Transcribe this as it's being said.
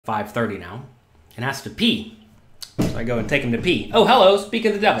5:30 now and has to pee. So I go and take him to pee. Oh, hello, speak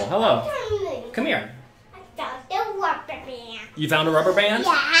of the devil. Hello. Come here. I found a rubber band. You found a rubber band?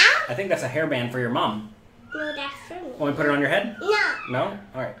 Yeah. I think that's a hairband for your mom. No, that's for me. Want me to put it on your head? No. No?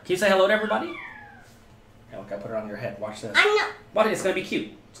 All right. Can you say hello to everybody? Yeah, okay, I'll put it on your head. Watch this. I'm not. What? It's going to be cute.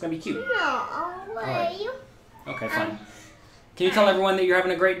 It's going to be cute. No, will right. you? Okay, fine. Can you tell everyone that you're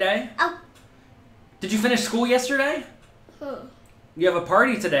having a great day? Oh. Did you finish school yesterday? Hmm. You have a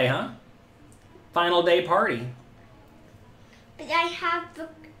party today, huh? Final day party. But I have a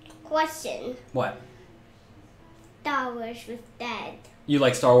question. What? Star Wars with Dad. You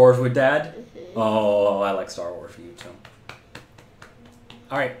like Star Wars with Dad? Mm-hmm. Oh, I like Star Wars for you too.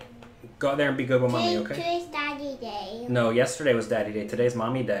 All right, go out there and be good with Mommy, okay? Today's Daddy Day. No, yesterday was Daddy Day. Today's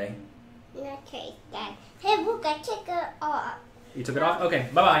Mommy Day. Okay, Dad. Hey, look, I took it off. You took it off? Okay,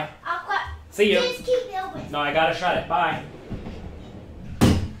 bye-bye. I'll cut. See you. Just keep it open. No, I gotta shut it. Bye.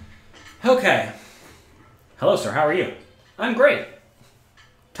 Okay. Hello, sir. How are you? I'm great.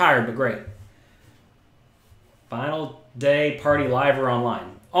 Tired, but great. Final day party live or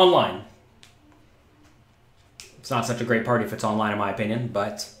online? Online. It's not such a great party if it's online, in my opinion,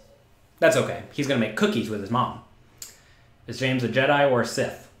 but that's okay. He's going to make cookies with his mom. Is James a Jedi or a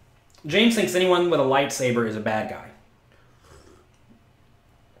Sith? James thinks anyone with a lightsaber is a bad guy.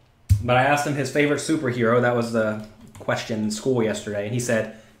 But I asked him his favorite superhero. That was the question in school yesterday, and he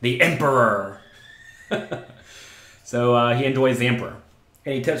said, the Emperor. So he enjoys the Emperor.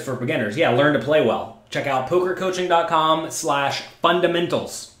 Any tips for beginners? Yeah, learn to play well. Check out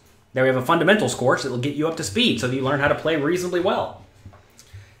pokercoaching.com/fundamentals. There we have a fundamentals course that will get you up to speed so that you learn how to play reasonably well.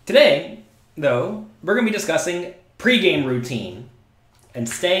 Today, though, we're going to be discussing pregame routine and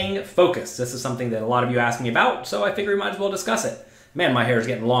staying focused. This is something that a lot of you asked me about, so I figure we might as well discuss it. Man, my hair is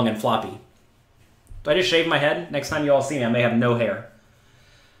getting long and floppy. Do I just shave my head? Next time you all see me, I may have no hair.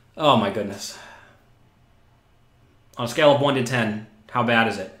 Oh my goodness. On a scale of 1 to 10, how bad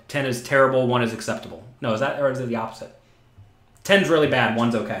is it? 10 is terrible, 1 is acceptable. No, is that, or is it the opposite? 10's really bad,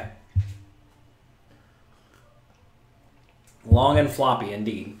 1's okay. Long and floppy,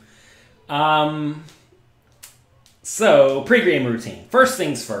 indeed. So, pregame routine. First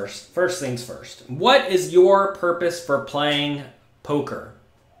things first. What is your purpose for playing poker?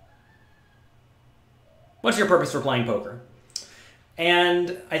 What's your purpose for playing poker?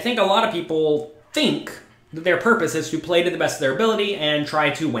 And I think a lot of people think that their purpose is to play to the best of their ability and try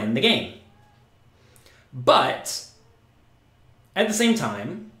to win the game. But at the same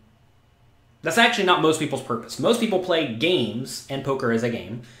time, that's actually not most people's purpose. Most people play games, and poker is a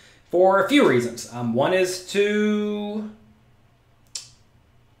game, for a few reasons. One is to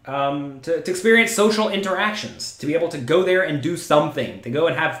experience social interactions, to be able to go there and do something, to go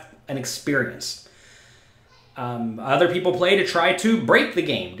and have an experience. Other people play to try to break the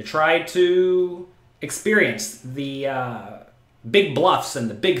game, to try to experience the big bluffs and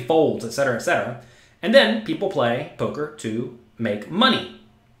the big folds, etc., etc. And then people play poker to make money.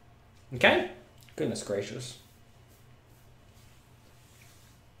 Okay? Goodness gracious.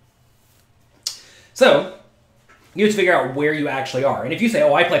 So, you have to figure out where you actually are. And if you say,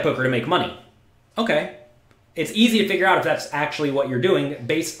 oh, I play poker to make money, okay. It's easy to figure out if that's actually what you're doing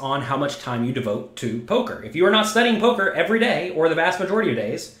based on how much time you devote to poker. If you are not studying poker every day, or the vast majority of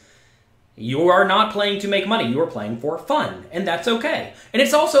days, you are not playing to make money. You are playing for fun, and that's okay. And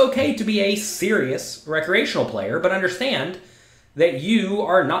it's also okay to be a serious recreational player, but understand that you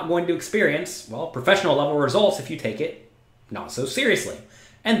are not going to experience, well, professional level results if you take it not so seriously.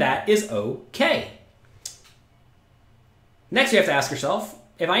 And that is okay. Next, you have to ask yourself,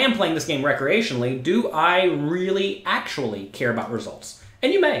 if I am playing this game recreationally, do I really actually care about results?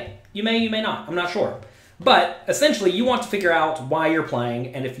 And you may. You may not. I'm not sure. But essentially, you want to figure out why you're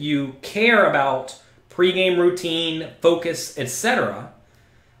playing, and if you care about pregame routine, focus, etc.,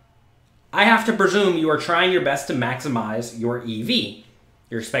 I have to presume you are trying your best to maximize your EV,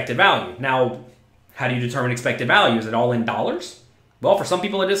 your expected value. Now, how do you determine expected value? Is it all in dollars? Well, for some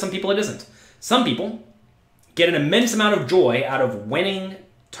people it is, some people it isn't. Some people get an immense amount of joy out of winning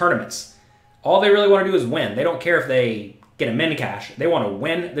tournaments. All they really want to do is win. They don't care if they get a min cash. They want to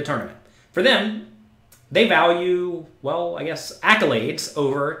win the tournament. For them, they value, well, I guess, accolades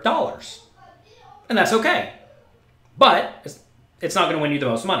over dollars. And that's okay. But it's not going to win you the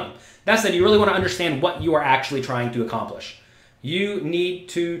most money. That said, you really want to understand what you are actually trying to accomplish. You need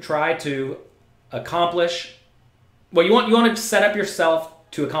to try to accomplish, well, you want to set up yourself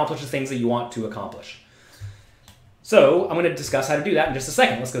to accomplish the things that you want to accomplish. So I'm going to discuss how to do that in just a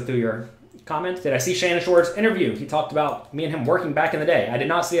second. Let's go through your comments. Did I see Shannon Short's interview? He talked about me and him working back in the day. I did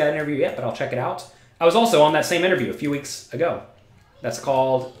not see that interview yet, but I'll check it out. I was also on that same interview a few weeks ago. that's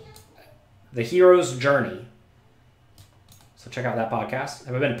called The Hero's Journey. So check out that podcast.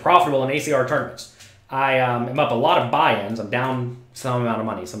 I've been profitable in ACR tournaments. I am up a lot of buy-ins. I'm down some amount of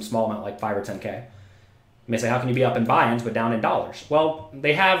money, some small amount, like 5 or 10K. You may say, how can you be up in buy-ins but down in dollars? Well,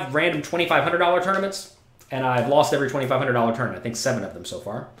 they have random $2,500 tournaments, and I've lost every $2,500 tournament. I think 7 of them so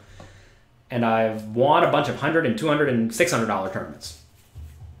far. And I've won a bunch of $100 and $200 and $600 tournaments.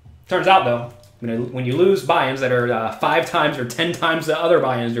 Turns out, though, when you lose buy-ins that are 5 times or 10 times the other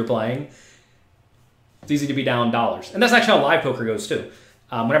buy-ins you're playing, it's easy to be down dollars. And that's actually how live poker goes, too.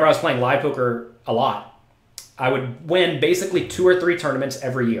 Whenever I was playing live poker a lot, I would win basically 2 or 3 tournaments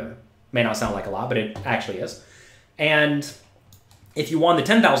every year. May not sound like a lot, but it actually is. And if you won the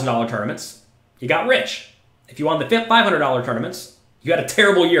 $10,000 tournaments, you got rich. If you won the $500 tournaments, you had a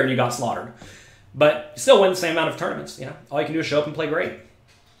terrible year and you got slaughtered. But you still win the same amount of tournaments. You know, all you can do is show up and play great.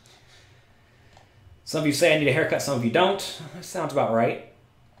 Some of you say I need a haircut, some of you don't. That sounds about right.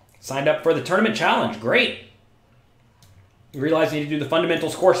 Signed up for the tournament challenge. Great. You realize you need to do the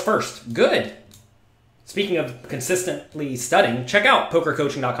fundamentals course first. Good. Speaking of consistently studying, check out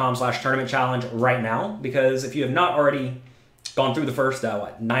pokercoaching.com/tournament challenge right now, because if you have not already gone through the first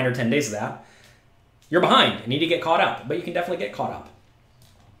 9 or 10 days of that, you're behind. You need to get caught up, but you can definitely get caught up.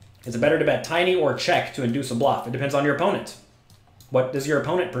 Is it better to bet tiny or check to induce a bluff? It depends on your opponent. What does your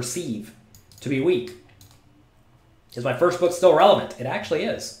opponent perceive to be weak? Is my first book still relevant? It actually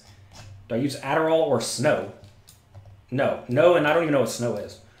is. Do I use Adderall or snow? No. No, and I don't even know what snow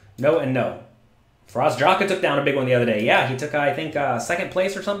is. No and no. Faraz Jaka took down a big one the other day. Yeah, he took, I think, 2nd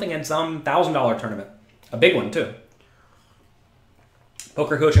place or something in some $1,000 tournament. A big one, too.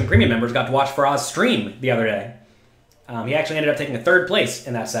 Poker Coaching Premium members got to watch Faraz stream the other day. He actually ended up taking a 3rd place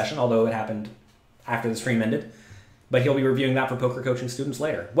in that session, although it happened after the stream ended. But he'll be reviewing that for Poker Coaching students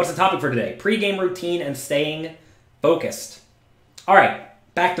later. What's the topic for today? Pre-game routine and staying focused. All right,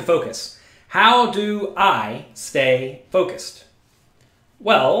 back to focus. How do I stay focused?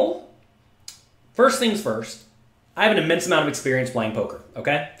 Well, first things first, I have an immense amount of experience playing poker,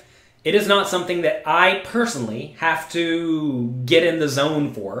 okay? It is not something that I personally have to get in the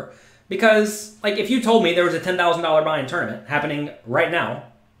zone for, because, like, if you told me there was a $10,000 buy-in tournament happening right now,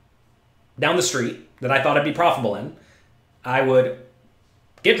 down the street, that I thought I'd be profitable in, I would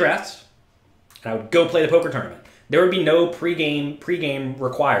get dressed, and I would go play the poker tournament. There would be no pre-game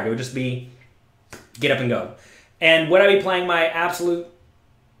required. It would just be get up and go. And would I be playing my absolute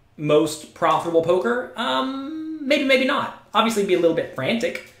most profitable poker? Maybe, maybe not. Obviously, be a little bit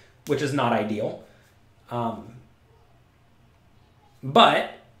frantic, which is not ideal.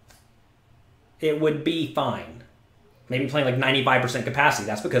 But it would be fine. Maybe playing like 95% capacity.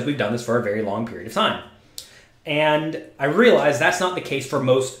 That's because we've done this for a very long period of time. And I realize that's not the case for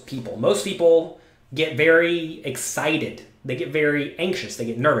most people. Most people get very excited. They get very anxious. They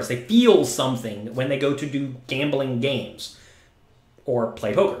get nervous. They feel something when they go to do gambling games or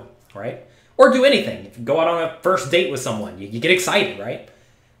play poker, right? Or do anything. If you go out on a first date with someone, you get excited, right?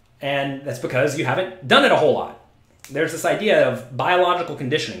 And that's because you haven't done it a whole lot. There's this idea of biological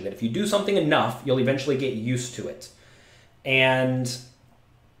conditioning, that if you do something enough, you'll eventually get used to it. And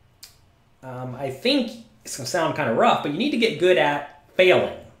I think it's going to sound kind of rough, but you need to get good at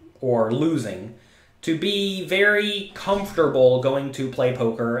failing or losing to be very comfortable going to play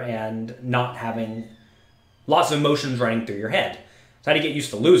poker and not having lots of emotions running through your head. So how do you get used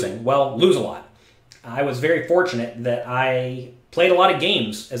to losing? Well, lose a lot. I was very fortunate that I played a lot of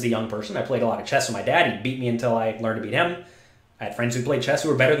games as a young person. I played a lot of chess with my dad. He beat me until I learned to beat him. I had friends who played chess who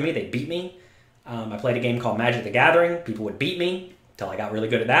were better than me. They beat me. I played a game called Magic the Gathering. People would beat me until I got really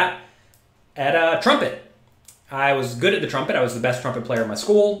good at that. At trumpet. I was good at the trumpet. I was the best trumpet player in my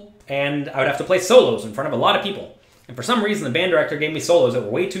school. And I would have to play solos in front of a lot of people. And for some reason, the band director gave me solos that were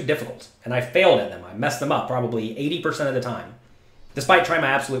way too difficult. And I failed at them. I messed them up probably 80% of the time, despite trying my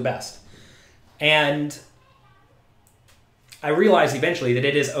absolute best. And I realized eventually that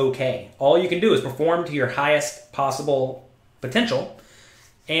it is okay. All you can do is perform to your highest possible potential,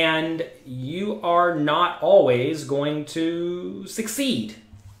 and you are not always going to succeed.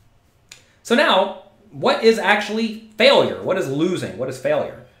 So now, what is actually failure? What is losing? What is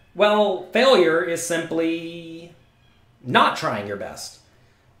failure? Well, failure is simply not trying your best.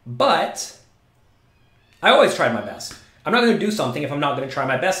 But I always tried my best. I'm not going to do something if I'm not going to try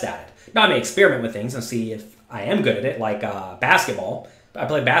my best at it. Now, I may experiment with things and see if I am good at it, like basketball. I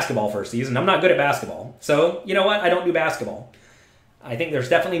played basketball for a season. I'm not good at basketball. So, you know what? I don't do basketball. I think there's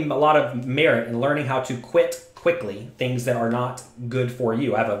definitely a lot of merit in learning how to quit quickly things that are not good for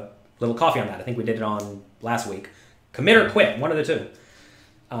you. I have a little coffee on that. I think we did it on last week. Commit or quit, one of the two.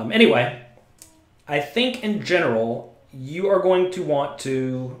 Anyway, I think in general, you are going to want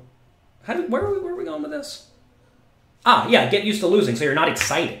to... Where are we going with this? Yeah, get used to losing so you're not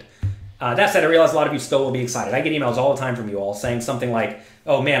excited. That said, I realize a lot of you still will be excited. I get emails all the time from you all saying something like,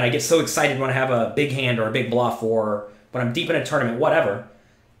 oh man, I get so excited when I have a big hand or a big bluff or when I'm deep in a tournament, whatever.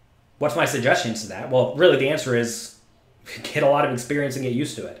 What's my suggestions to that? Well, really the answer is get a lot of experience and get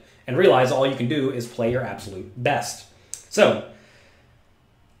used to it. And realize all you can do is play your absolute best. So,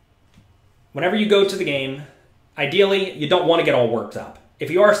 whenever you go to the game, ideally, you don't want to get all worked up.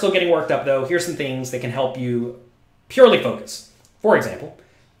 If you are still getting worked up, though, here's some things that can help you purely focus. For example,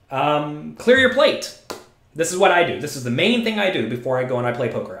 clear your plate. This is what I do. This is the main thing I do before I go and I play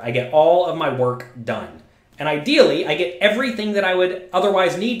poker. I get all of my work done. And ideally, I get everything that I would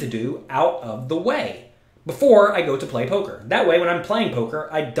otherwise need to do out of the way before I go to play poker. That way, when I'm playing poker,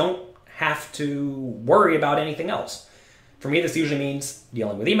 I don't have to worry about anything else. For me, this usually means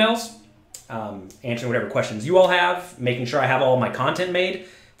dealing with emails, answering whatever questions you all have, making sure I have all my content made.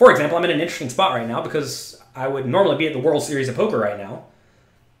 For example, I'm in an interesting spot right now because I would normally be at the World Series of Poker right now.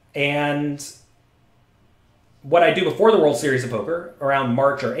 And what I do before the World Series of Poker, around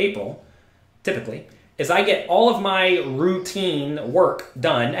March or April, typically, is I get all of my routine work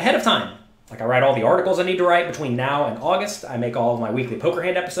done ahead of time. Like I write all the articles I need to write between now and August. I make all of my weekly poker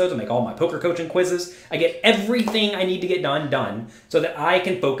hand episodes. I make all my poker coaching quizzes. I get everything I need to get done so that I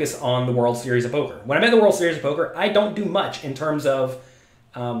can focus on the World Series of Poker. When I'm at the World Series of Poker, I don't do much in terms of,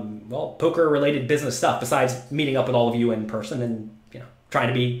 poker-related business stuff besides meeting up with all of you in person and, trying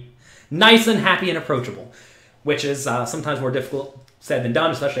to be nice and happy and approachable, which is sometimes more difficult said than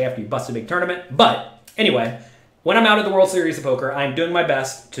done, especially after you bust a big tournament. But anyway, when I'm out at the World Series of Poker, I'm doing my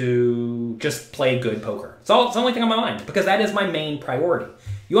best to just play good poker. It's the only thing on my mind, because that is my main priority.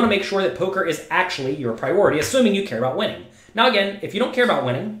 You want to make sure that poker is actually your priority, assuming you care about winning. Now again, if you don't care about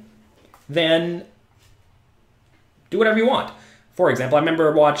winning, then do whatever you want. For example, I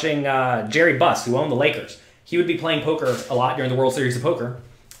remember watching Jerry Buss, who owned the Lakers. He would be playing poker a lot during the World Series of Poker,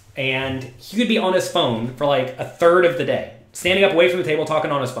 and he would be on his phone for like a third of the day, standing up away from the table talking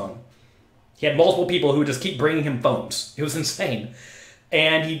on his phone. He had multiple people who would just keep bringing him phones. It was insane.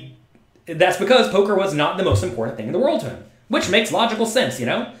 And that's because poker was not the most important thing in the world to him, which makes logical sense, He's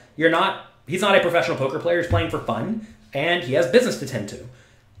not a professional poker player. He's playing for fun, and he has business to tend to.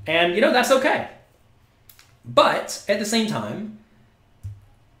 And, that's okay. But at the same time,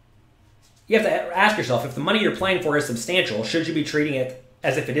 you have to ask yourself, if the money you're playing for is substantial, should you be treating it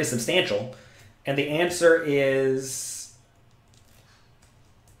as if it is substantial? And the answer is,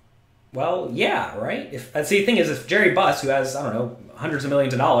 well, yeah, right? See, the thing is, if Jerry Buss, who has, hundreds of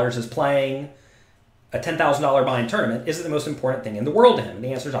millions of dollars, is playing a $10,000 buy-in tournament, is it the most important thing in the world to him? And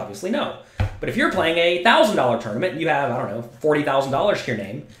the answer is obviously no. But if you're playing a $1,000 tournament and you have, $40,000 to your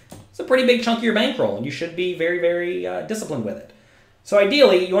name, it's a pretty big chunk of your bankroll, and you should be very, very disciplined with it. So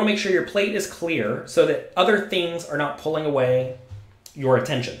ideally, you want to make sure your plate is clear so that other things are not pulling away your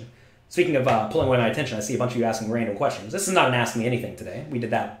attention. Speaking of pulling away my attention, I see a bunch of you asking random questions. This is not an Ask Me Anything today. We did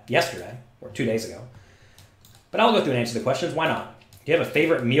that yesterday, or 2 days ago. But I'll go through and answer the questions. Why not? Do you have a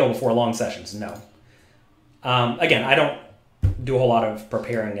favorite meal before long sessions? No. Again, I don't do a whole lot of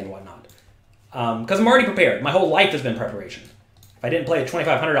preparing and whatnot. Because I'm already prepared. My whole life has been preparation. If I didn't play a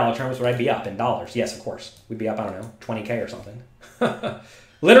 $2,500 tournament, would I be up in dollars? Yes, of course. We'd be up, $20K or something.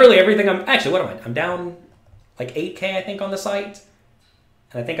 Literally everything actually, what am I? I'm down like 8K, I think, on the site.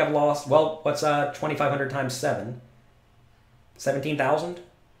 And I think I've lost, what's 2,500 times 7? 17,000?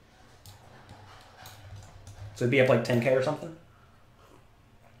 So it'd be up like 10K or something.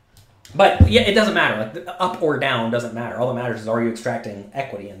 But yeah, it doesn't matter. Like up or down doesn't matter. All that matters is, are you extracting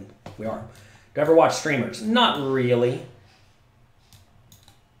equity? And we are. Do I ever watch streamers? Not really.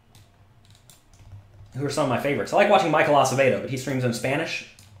 Who are some of my favorites? I like watching Michael Acevedo, but he streams in Spanish.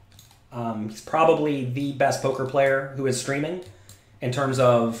 He's probably the best poker player who is streaming in terms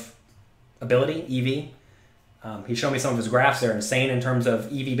of ability, EV. He showed me some of his graphs. They're insane in terms of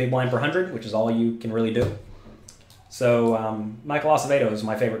EV big blind per 100, which is all you can really do. So Michael Acevedo is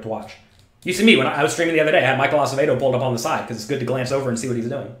my favorite to watch. You see me, when I was streaming the other day, I had Michael Acevedo pulled up on the side because it's good to glance over and see what he's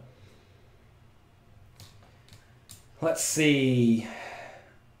doing. Let's see.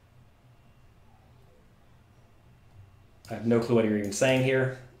 I have no clue what you're even saying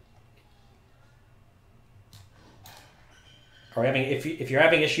here. Are we having, if you're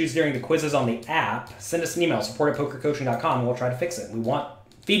having issues during the quizzes on the app, send us an email, support@pokercoaching.com, and we'll try to fix it. We want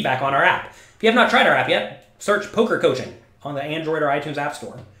feedback on our app. If you have not tried our app yet, search Poker Coaching on the Android or iTunes App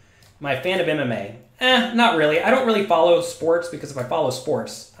Store. Am I a fan of MMA? Not really. I don't really follow sports, because if I follow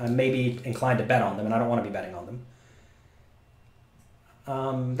sports, I may be inclined to bet on them, and I don't want to be betting on them.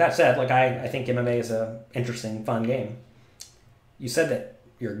 That said, like I think MMA is a interesting, fun game. You said that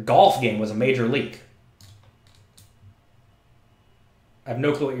your golf game was a major leak. I have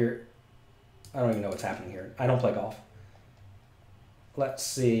no clue what you're... I don't even know what's happening here. I don't play golf. Let's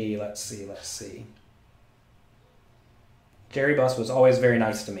see. Jerry Buss was always very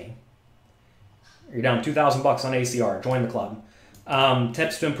nice to me. You're down $2,000 on ACR. Join the club.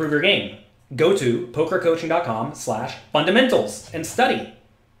 Tips to improve your game. Go to pokercoaching.com/fundamentals and study.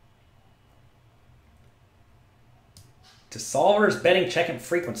 To solvers betting check-in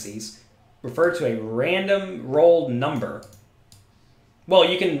frequencies, refer to a random rolled number. Well,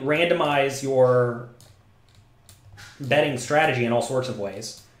 you can randomize your betting strategy in all sorts of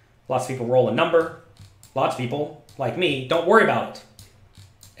ways. Lots of people roll a number. Lots of people, like me, don't worry about it.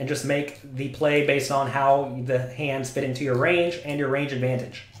 And just make the play based on how the hands fit into your range and your range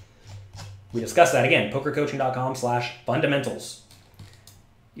advantage. We discussed that again, pokercoaching.com/fundamentals.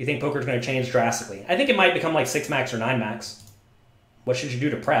 You think poker's going to change drastically? I think it might become like 6-max or 9-max. What should you do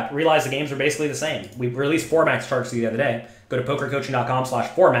to prep? Realize the games are basically the same. We released 4-max charts the other day. Go to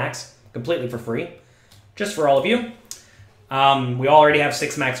pokercoaching.com/4max, completely for free, just for all of you. We already have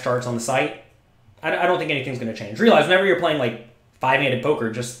 6-max charts on the site. I don't think anything's going to change. Realize whenever you're playing like 5-handed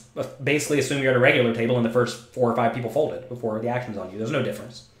poker, just basically assume you're at a regular table and the first 4 or 5 people folded before the action's on you. There's no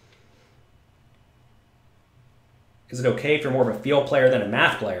difference. Is it okay if you're more of a field player than a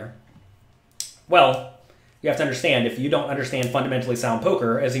math player? Well, you have to understand, if you don't understand fundamentally sound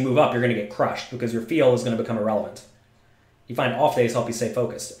poker, as you move up, you're going to get crushed because your feel is going to become irrelevant. You find off days help you stay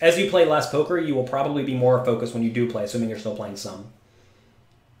focused. As you play less poker, you will probably be more focused when you do play, assuming you're still playing some.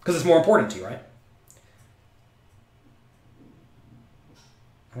 Because it's more important to you, right?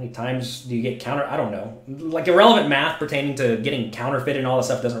 How many times do you get counter? I don't know. Like irrelevant math pertaining to getting counterfeit and all that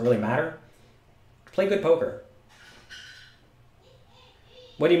stuff doesn't really matter. Play good poker.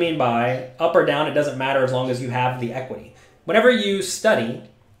 What do you mean by up or down? It doesn't matter as long as you have the equity. Whenever you study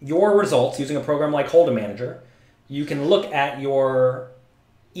your results using a program like Hold'em Manager, you can look at your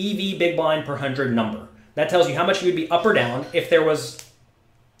EV big blind per 100 number. That tells you how much you'd be up or down if there was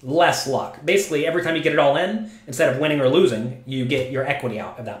less luck. Basically, every time you get it all in, instead of winning or losing, you get your equity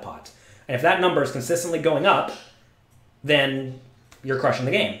out of that pot. And if that number is consistently going up, then you're crushing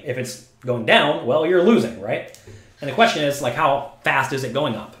the game. If it's going down, well, you're losing, right? And the question is, like, how fast is it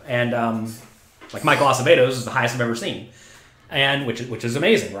going up? And like Michael Acevedo's is the highest I've ever seen, and which is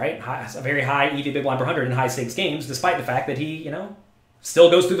amazing, right? A very high EV big blind per 100 in high stakes games, despite the fact that he,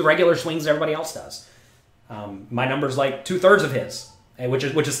 still goes through the regular swings that everybody else does. My number's like 2/3 of his, which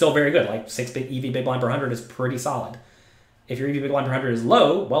is still very good. Like 6 EV big blind per 100 is pretty solid. If your EV big blind per 100 is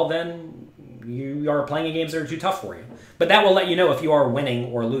low, well then you are playing in games that are too tough for you. But that will let you know if you are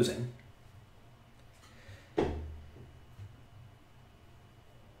winning or losing.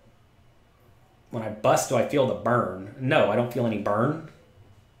 When I bust, do I feel the burn? No, I don't feel any burn.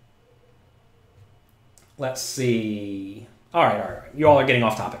 Let's see. All right. You all are getting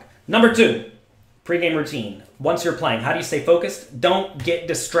off topic. Number 2, pregame routine. Once you're playing, how do you stay focused? Don't get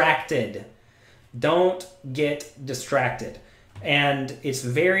distracted. Don't get distracted. And it's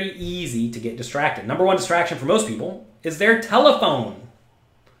very easy to get distracted. Number 1 distraction for most people is their telephone.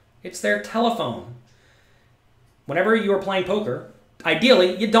 It's their telephone. Whenever you are playing poker,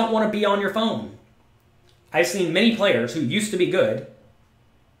 ideally, you don't want to be on your phone. I've seen many players who used to be good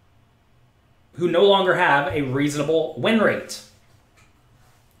who no longer have a reasonable win rate.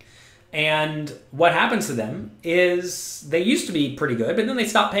 And what happens to them is they used to be pretty good, but then they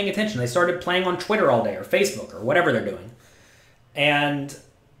stopped paying attention. They started playing on Twitter all day or Facebook or whatever they're doing. And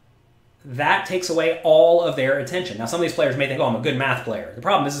that takes away all of their attention. Now, some of these players may think, oh, I'm a good math player. The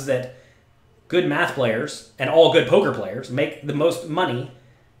problem is that good math players and all good poker players make the most money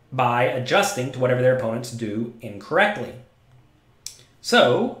by adjusting to whatever their opponents do incorrectly.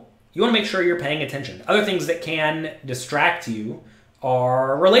 So you want to make sure you're paying attention. Other things that can distract you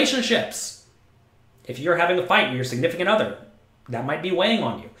are relationships. If you're having a fight with your significant other, that might be weighing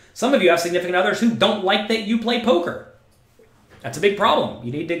on you. Some of you have significant others who don't like that you play poker. That's a big problem.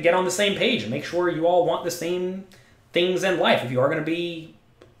 You need to get on the same page and make sure you all want the same things in life if you are going to be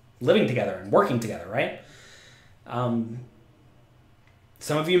living together and working together, right?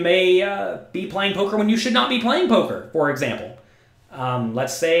 Some of you may be playing poker when you should not be playing poker, for example.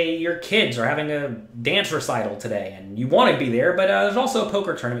 Let's say your kids are having a dance recital today and you want to be there, but there's also a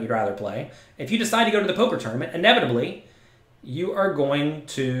poker tournament you'd rather play. If you decide to go to the poker tournament, inevitably, you are going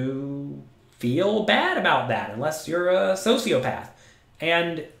to feel bad about that unless you're a sociopath.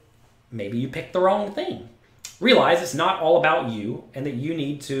 And maybe you picked the wrong thing. Realize it's not all about you and that you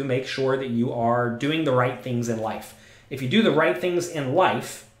need to make sure that you are doing the right things in life. if you do the right things in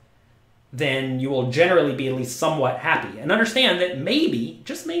life, then you will generally be at least somewhat happy. And understand that maybe,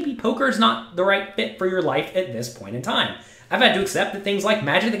 just maybe, poker is not the right fit for your life at this point in time. I've had to accept that things like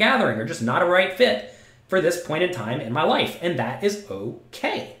Magic the Gathering are just not a right fit for this point in time in my life, and that is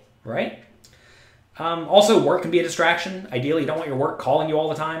okay, right? Also, work can be a distraction. Ideally, you don't want your work calling you all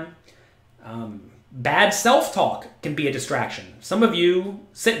the time. Bad self-talk can be a distraction. Some of you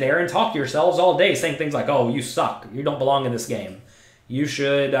sit there and talk to yourselves all day saying things like, oh, you suck, you don't belong in this game, you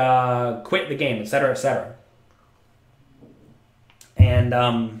should quit the game, etc., etc.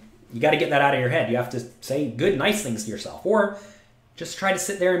 And you got to get that out of your head. You have to say good, nice things to yourself, or just try to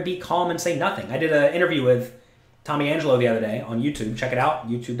sit there and be calm and say nothing. I did an interview with Tommy Angelo the other day on YouTube. Check it out,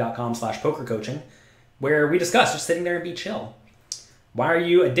 youtube.com/pokercoaching, where we discussed just sitting there and be chill. Why are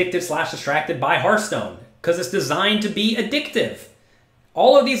you addicted/distracted by Hearthstone? Because it's designed to be addictive.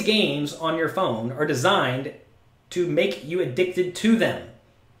 All of these games on your phone are designed to make you addicted to them.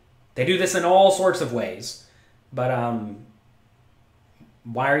 They do this in all sorts of ways. But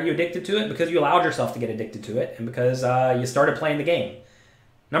why are you addicted to it? Because you allowed yourself to get addicted to it, and because you started playing the game.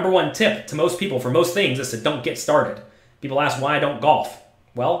 Number one tip to most people for most things is to don't get started. People ask why I don't golf.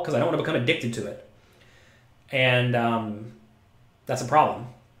 Well, because I don't want to become addicted to it. And that's a problem.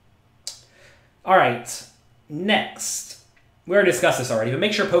 All right, next. We already discussed this already, but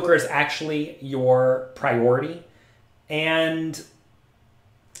make sure poker is actually your priority. And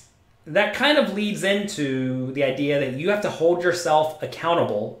that kind of leads into the idea that you have to hold yourself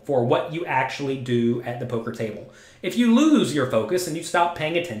accountable for what you actually do at the poker table. If you lose your focus and you stop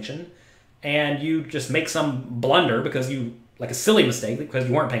paying attention and you just make some blunder because you, like a silly mistake because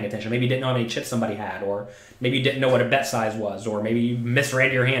you weren't paying attention, maybe you didn't know how many chips somebody had, or maybe you didn't know what a bet size was, or maybe you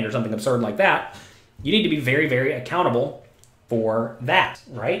misread your hand or something absurd like that, you need to be very, very accountable for that,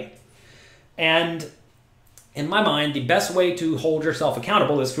 right? And in my mind, the best way to hold yourself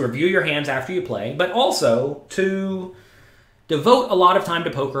accountable is to review your hands after you play, but also to devote a lot of time to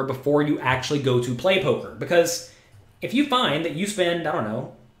poker before you actually go to play poker. Because if you find that you spend, I don't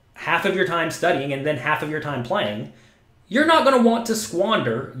know, half of your time studying and then half of your time playing, you're not going to want to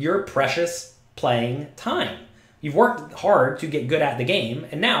squander your precious playing time. You've worked hard to get good at the game,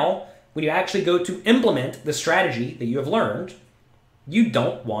 and now when you actually go to implement the strategy that you have learned, you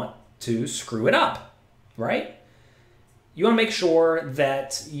don't want to screw it up. Right? You want to make sure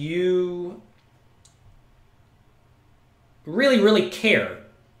that you really, really care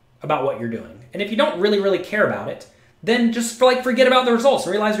about what you're doing. And if you don't really, really care about it, then just forget about the results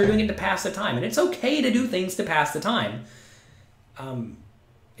and realize you're doing it to pass the time. And it's okay to do things to pass the time.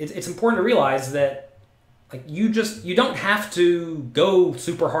 It's important to realize that you don't have to go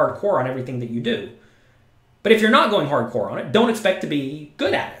super hardcore on everything that you do. But if you're not going hardcore on it, don't expect to be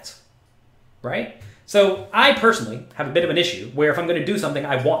good at it. Right? So I personally have a bit of an issue where if I'm going to do something,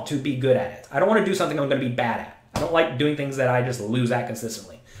 I want to be good at it. I don't want to do something I'm going to be bad at. I don't like doing things that I just lose at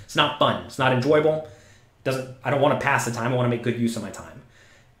consistently. It's not fun. It's not enjoyable. I don't want to pass the time. I want to make good use of my time.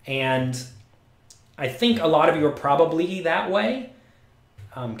 And I think a lot of you are probably that way.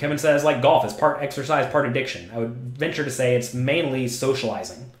 Kevin says, like golf is part exercise, part addiction. I would venture to say it's mainly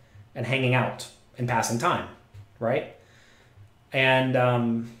socializing and hanging out and passing time, right?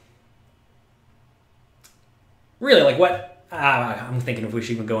 And really, like what, I'm thinking if we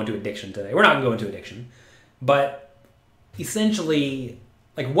should even go into addiction today. We're not going to go into addiction. But essentially,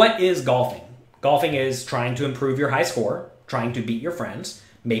 like what is golfing? Golfing is trying to improve your high score, trying to beat your friends,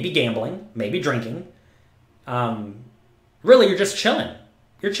 maybe gambling, maybe drinking. Really, you're just chilling.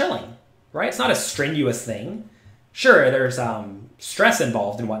 You're chilling, right? It's not a strenuous thing. Sure, there's stress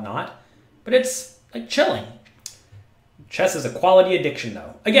involved and whatnot, but it's like chilling. Chess is a quality addiction,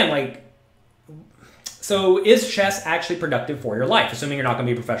 though. Again, so is chess actually productive for your life, assuming you're not going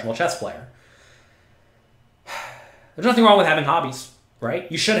to be a professional chess player? There's nothing wrong with having hobbies,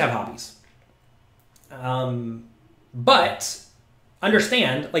 right? You should have hobbies. But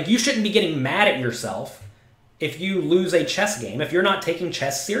understand, you shouldn't be getting mad at yourself if you lose a chess game, if you're not taking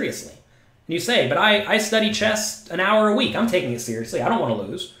chess seriously. And you say, but I study chess an hour a week. I'm taking it seriously. I don't want to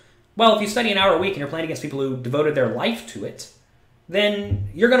lose. Well, if you study an hour a week and you're playing against people who devoted their life to it, then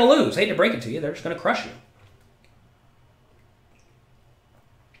you're going to lose. I hate to break it to you. They're just going to crush you.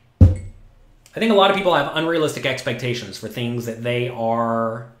 I think a lot of people have unrealistic expectations for things that they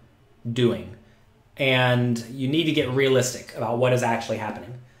are doing. And you need to get realistic about what is actually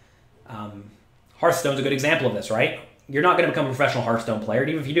happening. Hearthstone's a good example of this, right? You're not going to become a professional Hearthstone player. And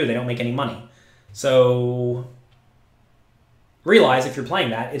even if you do, they don't make any money. So realize if you're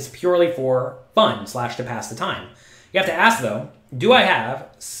playing that, it's purely for fun / to pass the time. You have to ask, though, do I have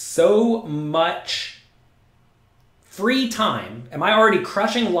so much free time am I already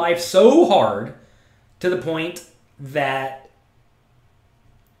crushing life so hard to the point that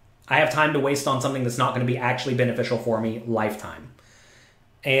I have time to waste on something that's not going to be actually beneficial for me lifetime?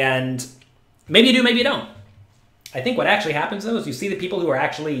 And maybe you do, maybe you don't. I think what actually happens, though, is you see the people who are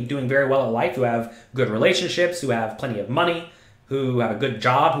actually doing very well at life, who have good relationships, who have plenty of money, who have a good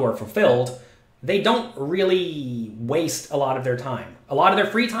job, who are fulfilled. They don't really waste a lot of their time. A lot of their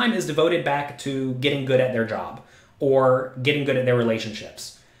free time is devoted back to getting good at their job or getting good at their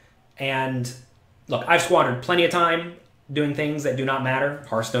relationships. And look, I've squandered plenty of time doing things that do not matter.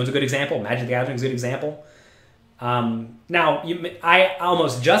 Hearthstone's a good example. Magic the Gathering's a good example. Now, I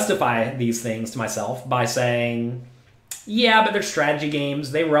almost justify these things to myself by saying, yeah, but they're strategy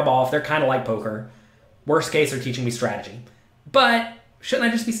games. They rub off. They're kind of like poker. Worst case, they're teaching me strategy. But shouldn't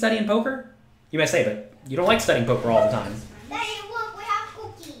I just be studying poker? You may say, but you don't like studying poker all the time. Daddy, look, we have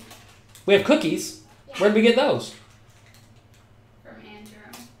cookies. We have cookies? Yeah. Where did we get those? From Andrew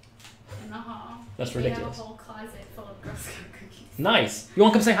in the hall. That's ridiculous. We have a whole closet full of Girl Scout cookies. Nice. You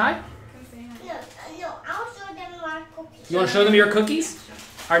want to come say hi? Come say hi. No, I'll show them my cookies. You want to show them your cookies?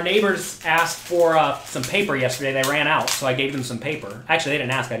 Our neighbors asked for some paper yesterday. They ran out, so I gave them some paper. Actually, they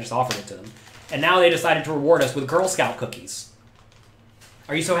didn't ask. I just offered it to them. And now they decided to reward us with Girl Scout cookies.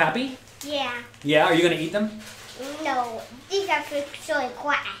 Are you so happy? Yeah. Yeah? Are you going to eat them? No, these are for showing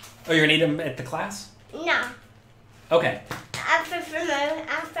class. Oh, you're going to eat them at the class? No. Okay. After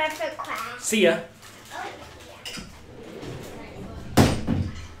class. See ya.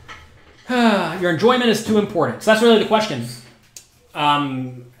 Oh, Your enjoyment is too important. So that's really the question.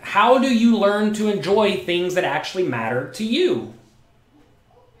 How do you learn to enjoy things that actually matter to you?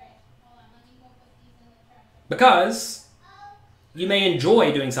 Because you may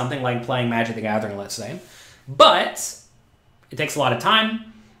enjoy doing something like playing Magic the Gathering, let's say, but it takes a lot of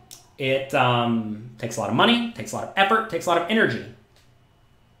time, it takes a lot of money, takes a lot of effort, takes a lot of energy.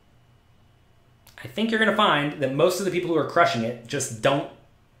 I think you're going to find that most of the people who are crushing it just don't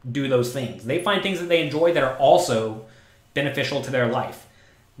do those things. They find things that they enjoy that are also beneficial to their life.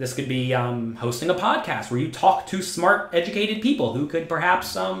 This could be hosting a podcast where you talk to smart, educated people who could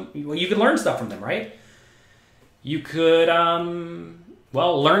perhaps, you could learn stuff from them, right? You could,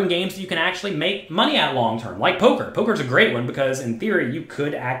 learn games that you can actually make money at long term, like poker. Poker's a great one because, in theory, you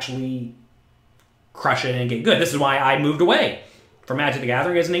could actually crush it and get good. This is why I moved away from Magic the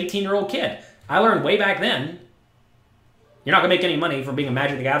Gathering as an 18-year-old kid. I learned way back then, you're not going to make any money from being a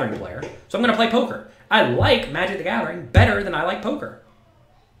Magic the Gathering player, so I'm going to play poker. I like Magic the Gathering better than I like poker.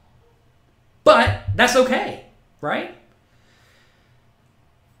 But that's okay, right?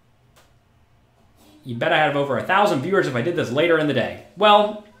 You bet I have over 1,000 viewers if I did this later in the day.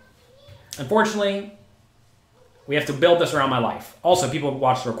 Well, unfortunately, we have to build this around my life. Also, people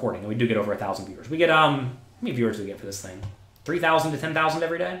watch the recording, and we do get over 1,000 viewers. We get, how many viewers do we get for this thing? 3,000 to 10,000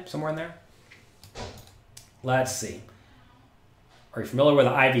 every day? Somewhere in there? Let's see. Are you familiar with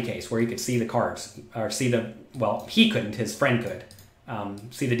the Ivy case, where you could see the cards, or see the, well, he couldn't, his friend could,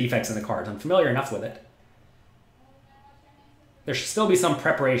 see the defects in the cards. I'm familiar enough with it. There should still be some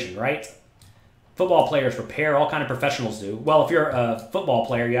preparation, right? Football players prepare, all kind of professionals do. Well, if you're a football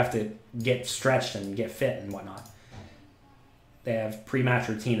player, you have to get stretched and get fit and whatnot. They have pre-match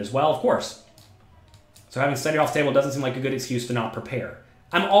routine as well, of course. So having studied off the table doesn't seem like a good excuse to not prepare.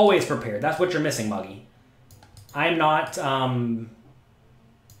 I'm always prepared. That's what you're missing, Muggy. I'm not,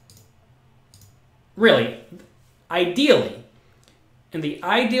 really, ideally, in the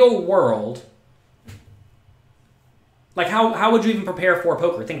ideal world, like, how would you even prepare for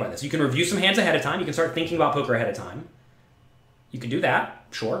poker? Think about this. You can review some hands ahead of time. You can start thinking about poker ahead of time. You could do that,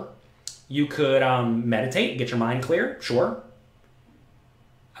 sure. You could meditate, get your mind clear, sure.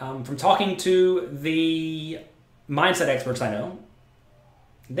 From talking to the mindset experts I know,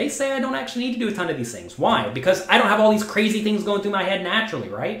 they say I don't actually need to do a ton of these things. Why? Because I don't have all these crazy things going through my head naturally,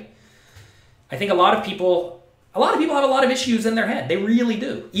 right? I think a lot of people have a lot of issues in their head. They really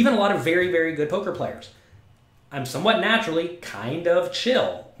do. Even a lot of very, very good poker players. I'm somewhat naturally kind of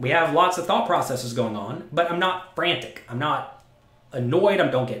chill. We have lots of thought processes going on, but I'm not frantic. I'm not annoyed. I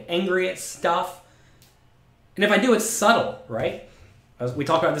don't get angry at stuff. And if I do, it's subtle, right? We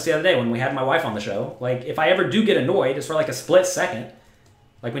talked about this the other day when we had my wife on the show. Like, if I ever do get annoyed, it's for like a split second.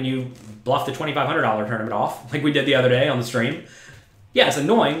 Like when you bluff the $2,500 tournament off, like we did the other day on the stream. Yeah, it's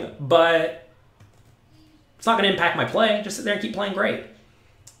annoying, but it's not going to impact my play. Just sit there and keep playing great.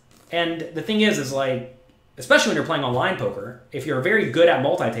 And the thing is like, especially when you're playing online poker, if you're very good at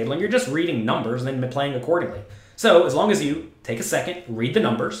multi-tabling, you're just reading numbers and then playing accordingly. So as long as you take a second, read the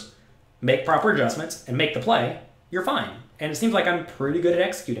numbers, make proper adjustments, and make the play, you're fine. And it seems like I'm pretty good at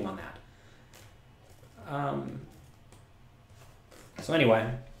executing on that. So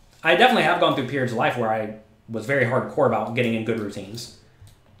anyway, I definitely have gone through periods of life where I was very hardcore about getting in good routines.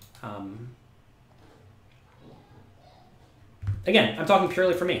 Again, I'm talking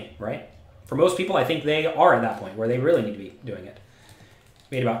purely for me, right? For most people, I think they are at that point where they really need to be doing it.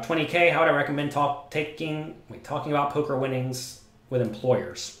 Made about 20K. How would I recommend talking about poker winnings with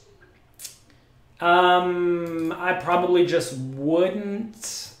employers? I probably just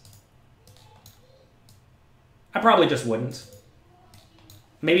wouldn't.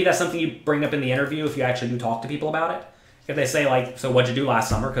 Maybe that's something you bring up in the interview if you actually do talk to people about it. If they say, like, so what'd you do last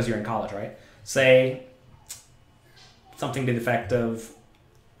summer? Because you're in college, right? Say something to the effect of,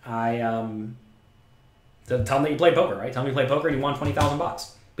 tell them that you play poker, right? Tell them you play poker and you won 20,000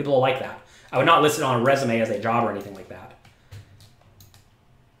 bucks. People will like that. I would not list it on a resume as a job or anything like that.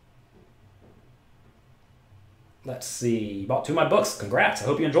 Let's see. You bought 2 of my books. Congrats. I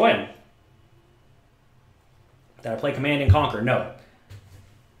hope you enjoy them. Did I play Command and Conquer? No.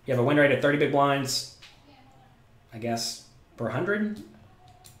 You have a win rate of 30 big blinds, I guess, per 100?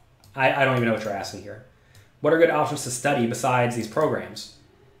 I don't even know what you're asking here. What are good options to study besides these programs?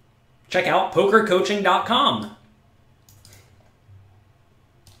 Check out pokercoaching.com.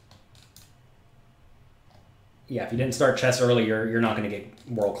 Yeah, if you didn't start chess early, you're not going to get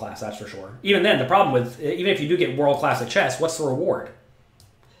world class, that's for sure. Even then, the problem with, even if you do get world class at chess, what's the reward?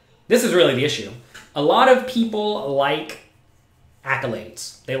 This is really the issue. A lot of people like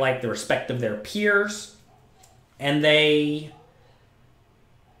accolades. They like the respect of their peers, and they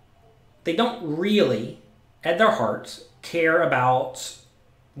don't really, at their hearts, care about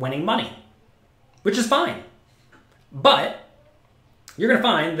winning money, which is fine. But you're going to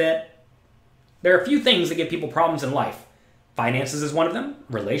find that there are a few things that give people problems in life. Finances is one of them,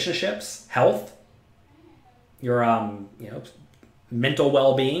 relationships, health, your mental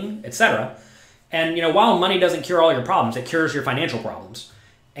well-being, etc. And while money doesn't cure all your problems, it cures your financial problems.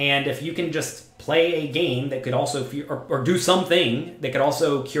 And if you can just play a game that could also, or do something that could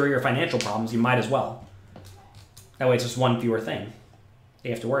also cure your financial problems, you might as well. That way it's just one fewer thing that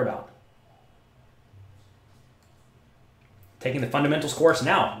you have to worry about. Taking the fundamentals course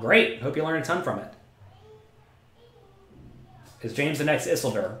now. Great. Hope you learn a ton from it. Is James the next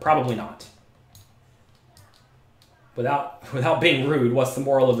Isildur? Probably not. Without being rude, what's the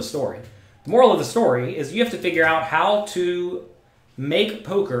moral of the story? The moral of the story is you have to figure out how to make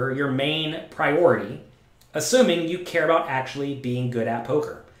poker your main priority, assuming you care about actually being good at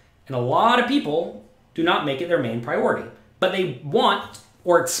poker. And a lot of people do not make it their main priority, but they want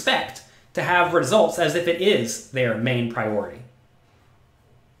or expect to have results as if it is their main priority.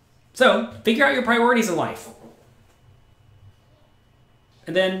 So, figure out your priorities in life.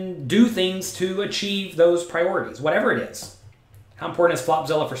 And then do things to achieve those priorities, whatever it is. How important is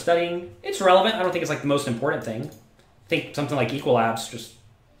Flopzilla for studying? It's relevant. I don't think it's like the most important thing. I think something like Equalab's just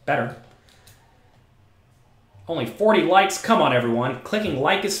better. Only 40 likes. Come on, everyone. Clicking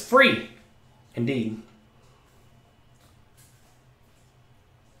like is free. Indeed.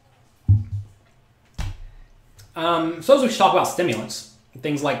 So we should talk about stimulants.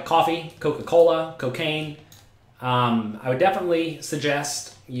 Things like coffee, Coca-Cola, cocaine. I would definitely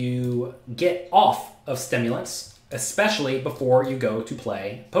suggest you get off of stimulants, especially before you go to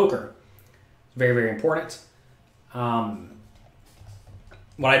play poker. It's very, very important.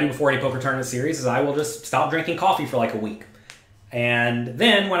 What I do before any poker tournament series is I will just stop drinking coffee for like a week. And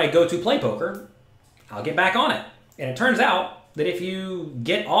then when I go to play poker, I'll get back on it. And it turns out that if you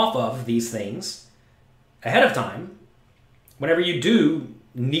get off of these things ahead of time, whenever you do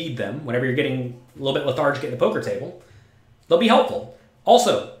need them, whenever you're getting a little bit lethargic at the poker table, they'll be helpful.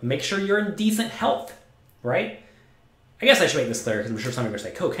 Also, make sure you're in decent health, right? I guess I should make this clear because I'm sure some of you are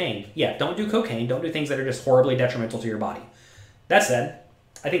going to say, cocaine. Yeah, don't do cocaine. Don't do things that are just horribly detrimental to your body. That said,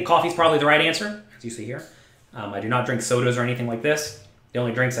 I think coffee's probably the right answer, as you see here. I do not drink sodas or anything like this. The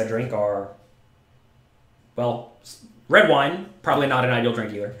only drinks I drink are, well, red wine, probably not an ideal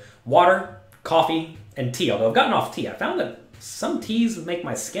drink either. Water, coffee, and tea. Although I've gotten off tea. I found that some teas make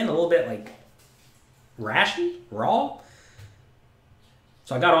my skin a little bit like rashy, raw.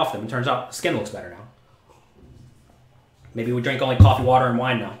 So I got off them. It turns out skin looks better now. Maybe we drink only coffee, water, and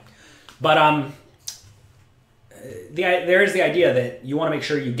wine now. But there is the idea that you want to make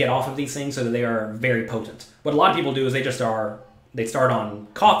sure you get off of these things so that they are very potent. What a lot of people do is they start on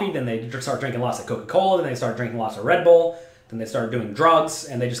coffee, then they start drinking lots of Coca-Cola, then they start drinking lots of Red Bull, then they start doing drugs,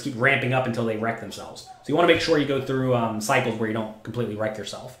 and they just keep ramping up until they wreck themselves. So you want to make sure you go through cycles where you don't completely wreck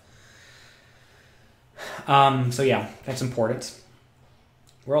yourself. So yeah, that's important.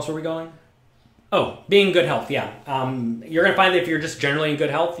 Where else were we going? Oh, being in good health, yeah. You're going to find that if you're just generally in good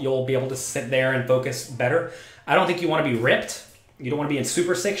health, you'll be able to sit there and focus better. I don't think you want to be ripped. You don't want to be in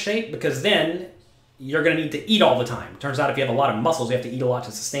super sick shape because then you're going to need to eat all the time. Turns out if you have a lot of muscles, you have to eat a lot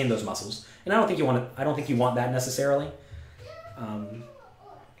to sustain those muscles. And I don't think you want that necessarily.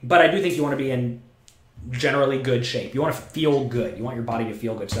 But I do think you want to be in generally good shape. You want to feel good. You want your body to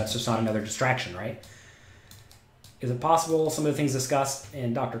feel good. So that's just not another distraction, right? Is it possible some of the things discussed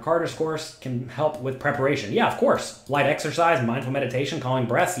in Dr. Carter's course can help with preparation? Yeah, of course. Light exercise, mindful meditation, calming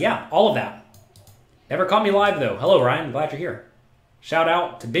breaths. Yeah, all of that. Never caught me live, though. Hello, Ryan. Glad you're here. Shout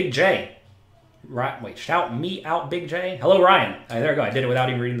out to Big J. Right, wait, shout me out, Big J. Hello, Ryan. There we go. I did it without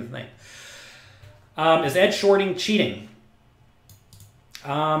even reading the thing. Is edge shorting cheating?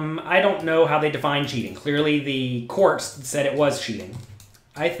 I don't know how they define cheating. Clearly, the courts said it was cheating.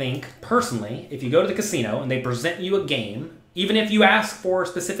 I think, personally, if you go to the casino and they present you a game, even if you ask for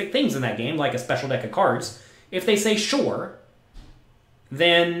specific things in that game, like a special deck of cards, if they say sure,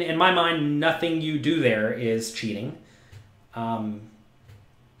 then in my mind, nothing you do there is cheating.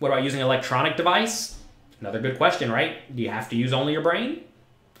 What about using an electronic device? Another good question, right? Do you have to use only your brain?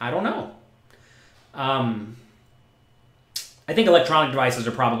 I don't know. I think electronic devices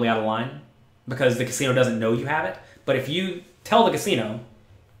are probably out of line because the casino doesn't know you have it. But if you tell the casino,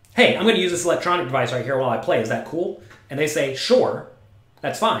 hey, I'm going to use this electronic device right here while I play, is that cool? And they say, sure,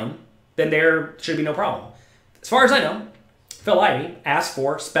 that's fine, then there should be no problem. As far as I know, Phil Ivey asked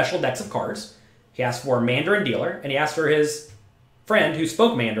for special decks of cards. He asked for Mandarin dealer, and he asked for his friend who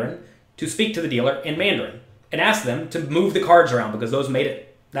spoke Mandarin to speak to the dealer in Mandarin and ask them to move the cards around because those made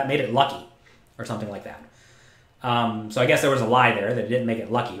it lucky or something like that. So I guess there was a lie there that it didn't make it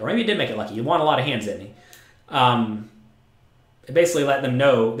lucky. Or maybe it did make it lucky. You won a lot of hands, didn't he? It basically let them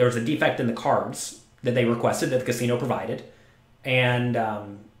know there was a defect in the cards that they requested that the casino provided. And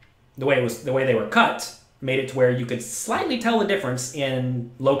the way they were cut made it to where you could slightly tell the difference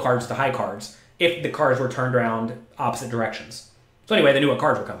in low cards to high cards if the cards were turned around opposite directions. So anyway, they knew what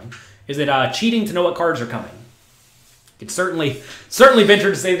cards were coming. Is it cheating to know what cards are coming? It's certainly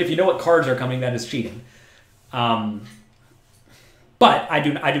venture to say that if you know what cards are coming, that is cheating. But I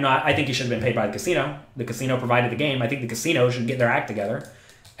do not. I think you should have been paid by the casino. The casino provided the game. I think the casino should get their act together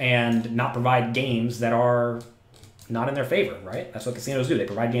and not provide games that are not in their favor. Right? That's what casinos do. They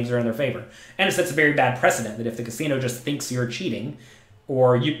provide games that are in their favor, and it sets a very bad precedent that if the casino just thinks you're cheating,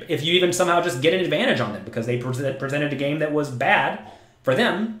 or if you even somehow just get an advantage on them because they presented a game that was bad for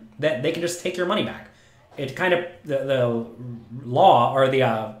them, that they can just take your money back. It kind of the law or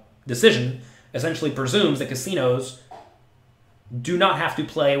the decision essentially presumes that casinos do not have to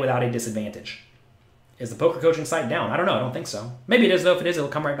play without a disadvantage. Is the poker coaching site down? I don't know. I don't think so. Maybe it is, though. If it is, it'll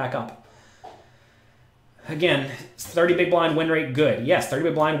come right back up. Again, 30 big blind win rate, good. Yes, 30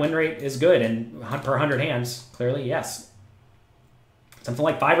 big blind win rate is good, and per 100 hands, clearly, yes. Something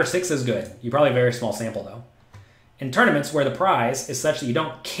like 5 or 6 is good. You probably have a very small sample, though. In tournaments where the prize is such that you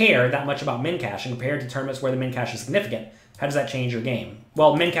don't care that much about min cashing compared to tournaments where the min cash is significant, how does that change your game?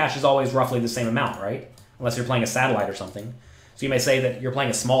 Well, min cash is always roughly the same amount, right? Unless you're playing a satellite or something. So you may say that you're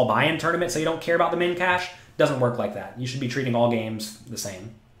playing a small buy-in tournament so you don't care about the min cash. Doesn't work like that. You should be treating all games the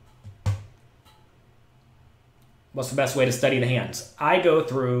same. What's the best way to study the hands? I go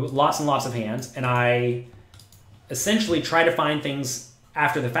through lots and lots of hands, and I essentially try to find things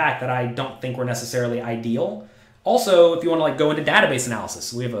after the fact that I don't think were necessarily ideal. Also, if you want to go into database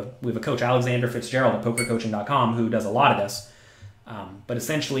analysis, we have a coach, Alexander Fitzgerald at pokercoaching.com, who does a lot of this. But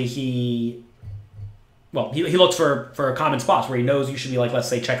essentially, he looks for common spots where he knows you should be let's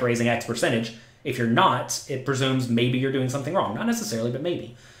say, check raising X percentage. If you're not, it presumes maybe you're doing something wrong. Not necessarily, but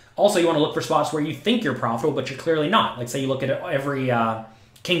maybe. Also, you want to look for spots where you think you're profitable, but you're clearly not. Like, say you look at every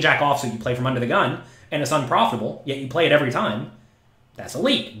king-jack offsuit you play from under the gun, and it's unprofitable, yet you play it every time. That's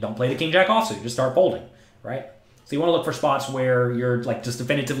elite. Don't play the king-jack offsuit. Just start folding, right? So you want to look for spots where you're just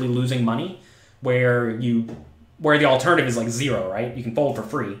definitively losing money, where the alternative is 0, right? You can fold for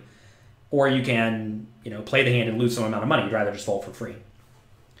free, or you can play the hand and lose some amount of money. You'd rather just fold for free.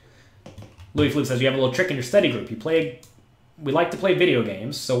 Louis Flute says you have a little trick in your study group. We like to play video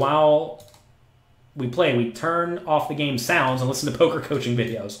games, so while we play, we turn off the game sounds and listen to poker coaching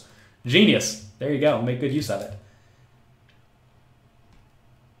videos. Genius. There you go. Make good use of it.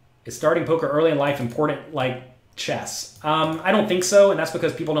 Is starting poker early in life important like chess? I don't think so, and that's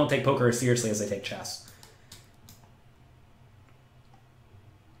because people don't take poker as seriously as they take chess.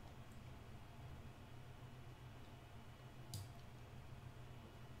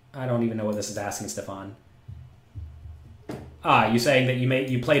 I don't even know what this is asking, Stefan. You're saying that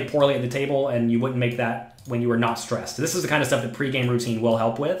you played poorly at the table and you wouldn't make that when you were not stressed. This is the kind of stuff that pregame routine will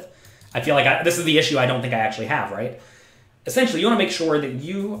help with. I feel like this is the issue I don't think I actually have, right? Essentially, you want to make sure that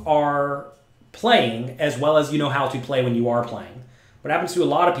you are playing as well as you know how to play when you are playing. What happens to a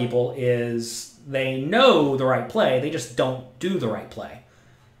lot of people is they know the right play, they just don't do the right play.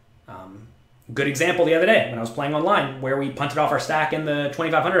 Good example the other day when I was playing online where we punted off our stack in the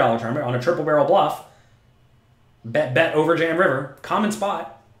 $2,500 tournament on a triple barrel bluff. Bet over Jam River, common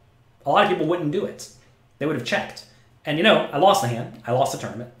spot. A lot of people wouldn't do it. They would have checked. And you know, I lost the hand, I lost the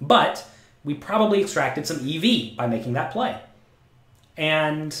tournament, but we probably extracted some EV by making that play.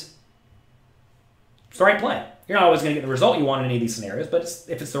 And it's the right play. You're not always going to get the result you want in any of these scenarios, but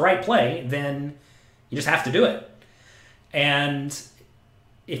if it's the right play, then you just have to do it. And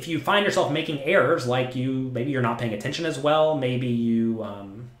if you find yourself making errors, like maybe you're not paying attention as well, maybe you, I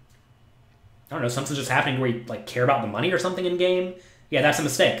don't know, something's just happening where you like care about the money or something in game, yeah, that's a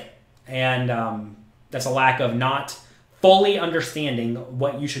mistake. And that's a lack of not fully understanding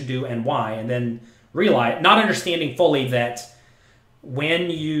what you should do and why, and then not understanding fully that when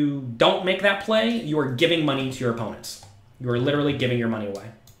you don't make that play, you are giving money to your opponents. You are literally giving your money away.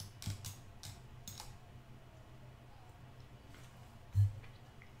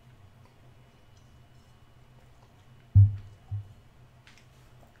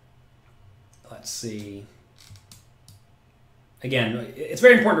 Let's see. Again, it's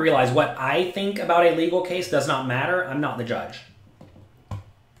very important to realize what I think about a legal case does not matter. I'm not the judge.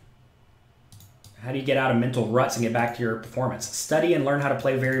 How do you get out of mental ruts and get back to your performance? Study and learn how to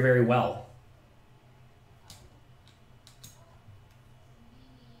play very, very well.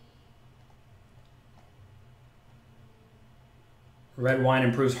 Red wine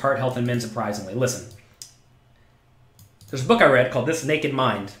improves heart health in men surprisingly. Listen, there's a book I read called This Naked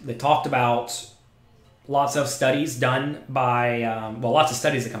Mind that talked about lots of studies done by, lots of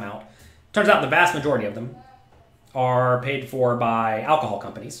studies that come out. Turns out the vast majority of them are paid for by alcohol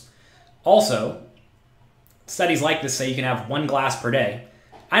companies. Also, studies like this say you can have 1 glass per day.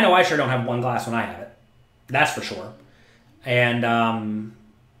 I know I sure don't have 1 glass when I have it. That's for sure. And a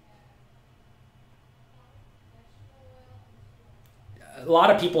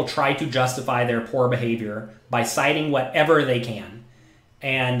lot of people try to justify their poor behavior by citing whatever they can.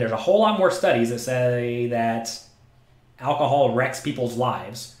 And there's a whole lot more studies that say that alcohol wrecks people's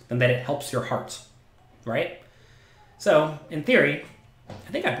lives than that it helps your heart, right? So, in theory,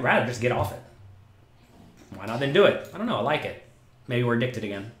 I think I'd rather just get off it. Why not then do it? I don't know, I like it. Maybe we're addicted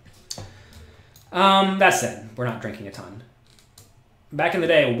again. That said, we're not drinking a ton. Back in the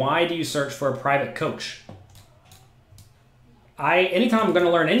day, why do you search for a private coach? Anytime I'm going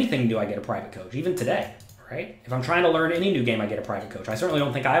to learn anything new, I get a private coach, even today, right? If I'm trying to learn any new game, I get a private coach. I certainly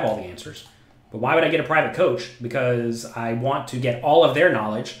don't think I have all the answers. But why would I get a private coach? Because I want to get all of their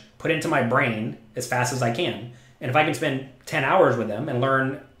knowledge put into my brain as fast as I can. And if I can spend 10 hours with them and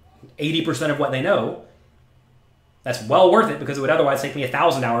learn 80% of what they know, that's well worth it because it would otherwise take me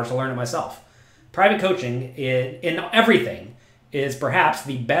 1,000 hours to learn it myself. Private coaching in everything is perhaps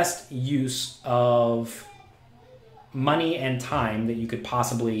the best use of money and time that you could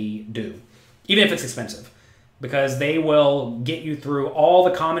possibly do, even if it's expensive, because they will get you through all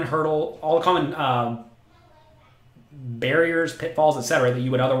the common barriers, pitfalls, etc. that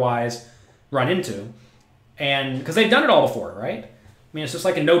you would otherwise run into, and because they've done it all before, right? I mean, it's just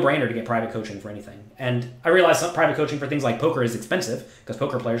like a no-brainer to get private coaching for anything. And I realize some private coaching for things like poker is expensive because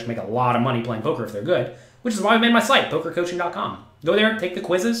poker players make a lot of money playing poker if they're good, which is why I made my site, pokercoaching.com. Go there, take the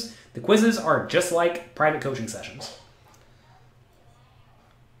quizzes. The quizzes are just like private coaching sessions.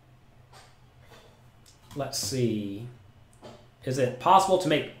 Let's see. Is it possible to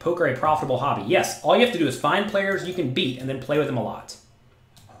make poker a profitable hobby? Yes. All you have to do is find players you can beat and then play with them a lot.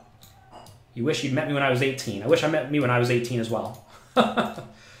 You wish you'd met me when I was 18. I wish I met me when I was 18 as well.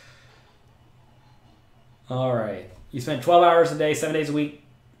 All right. You spend 12 hours a day, 7 days a week.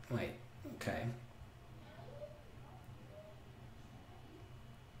 Wait. Okay.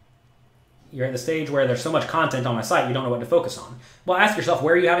 You're at the stage where there's so much content on my site, you don't know what to focus on. Well, ask yourself,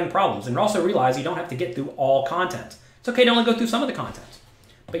 where are you having problems? And also realize you don't have to get through all content. It's okay to only go through some of the content.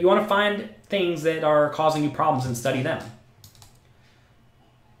 But you want to find things that are causing you problems and study them.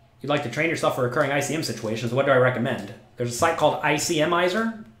 You'd like to train yourself for recurring ICM situations. What do I recommend? There's a site called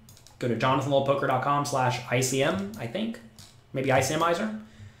ICMizer. Go to jonathanlowpoker.com/ICM, I think. Maybe ICMizer.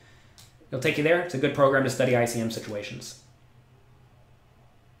 It'll take you there. It's a good program to study ICM situations.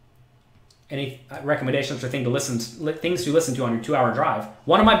 Any recommendations for things to listen to on your 2-hour drive?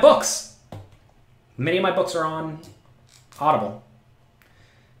 One of my books. Many of my books are on Audible.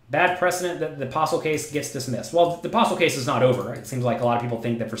 Bad precedent that the Apostle case gets dismissed. Well, the Apostle case is not over. It seems like a lot of people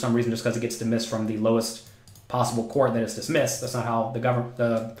think that for some reason, just because it gets dismissed from the lowest possible court, that it's dismissed. That's not how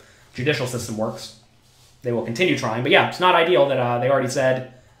the judicial system works. They will continue trying. But yeah, it's not ideal that they already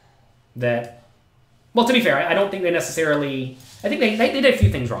said that. Well, to be fair, I don't think they necessarily I think they did a few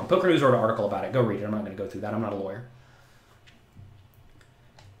things wrong. Poker News wrote an article about it. Go read it. I'm not going to go through that. I'm not a lawyer.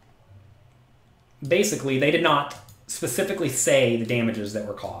 Basically, they did not specifically say the damages that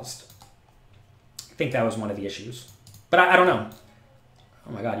were caused. I think that was one of the issues. But I don't know.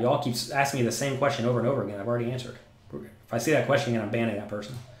 Oh my God, y'all keep asking me the same question over and over again. I've already answered. If I see that question again, I'm banning that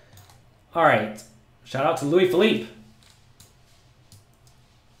person. All right. Shout out to Louis Philippe.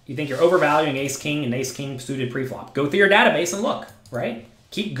 You think you're overvaluing ace-king and ace-king suited pre-flop. Go through your database and look, right?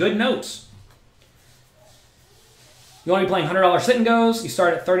 Keep good notes. You want to be playing $100 sit and goes. You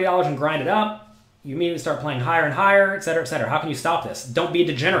start at $30 and grind it up. You immediately start playing higher and higher, et cetera, et cetera. How can you stop this? Don't be a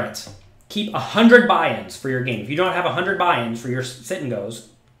degenerate. Keep 100 buy-ins for your game. If you don't have 100 buy-ins for your sit and goes,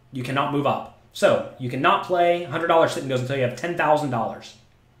 you cannot move up. So you cannot play $100 sit and goes until you have $10,000.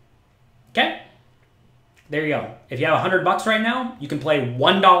 Okay? There you go. If you have $100 right now, you can play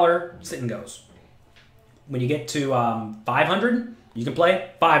 $1 sit and goes. When you get to 500, you can play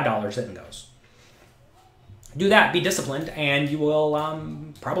 $5 sit and goes. Do that, be disciplined, and you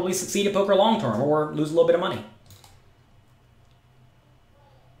will probably succeed at poker long term or lose a little bit of money.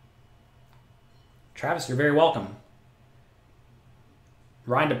 Travis, you're very welcome.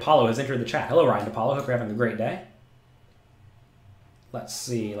 Ryan DePaulo has entered the chat. Hello, Ryan DePaulo. Hope you're having a great day. Let's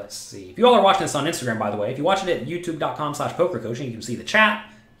see. If you all are watching this on Instagram, by the way, if you're watching it at youtube.com/pokercoaching, you can see the chat.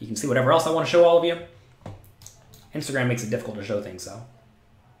 You can see whatever else I want to show all of you. Instagram makes it difficult to show things, though.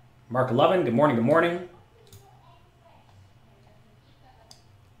 Mark 11, good morning, good morning.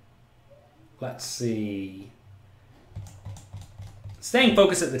 Let's see. Staying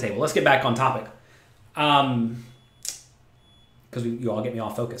focused at the table. Let's get back on topic. Because you all get me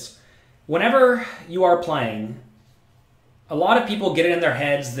off focus. Whenever you are playing, a lot of people get it in their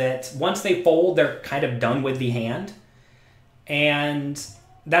heads that once they fold, they're kind of done with the hand. And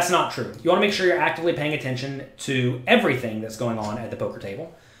that's not true. You want to make sure you're actively paying attention to everything that's going on at the poker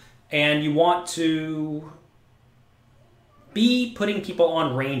table. And you want to be putting people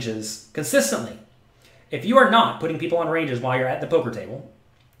on ranges consistently. If you are not putting people on ranges while you're at the poker table,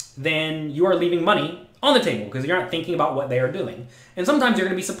 then you are leaving money on the table because you're not thinking about what they are doing. And sometimes you're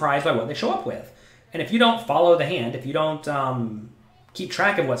going to be surprised by what they show up with. And if you don't follow the hand, if you don't keep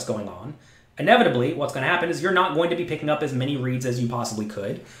track of what's going on, inevitably what's going to happen is you're not going to be picking up as many reads as you possibly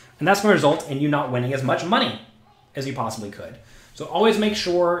could. And that's going to result in you not winning as much money as you possibly could. So always make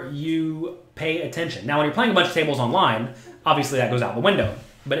sure you pay attention. Now, when you're playing a bunch of tables online, obviously that goes out the window.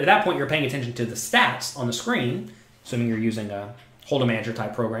 But at that point, you're paying attention to the stats on the screen, assuming you're using a Hold'em Manager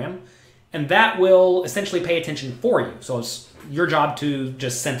type program, and that will essentially pay attention for you. So it's your job to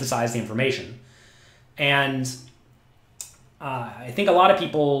just synthesize the information. And I think a lot of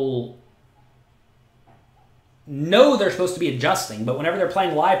people know they're supposed to be adjusting, but whenever they're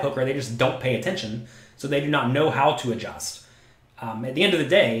playing live poker, they just don't pay attention, so they do not know how to adjust. At the end of the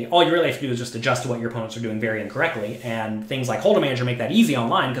day, all you really have to do is just adjust to what your opponents are doing very incorrectly, and things like Hold'em Manager make that easy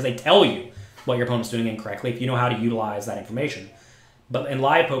online because they tell you what your opponent's doing incorrectly if you know how to utilize that information. But in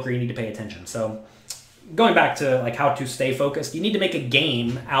live poker, you need to pay attention. So going back to like how to stay focused, you need to make a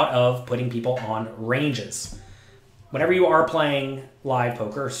game out of putting people on ranges. Whenever you are playing live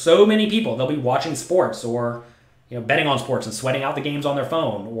poker, so many people, they'll be watching sports or betting on sports and sweating out the games on their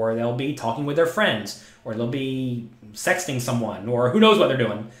phone, or they'll be talking with their friends, or they'll be sexting someone, or who knows what they're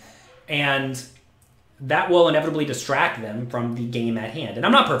doing. And that will inevitably distract them from the game at hand. And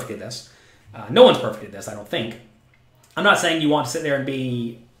I'm not perfect at this. No one's perfect at this, I don't think. I'm not saying you want to sit there and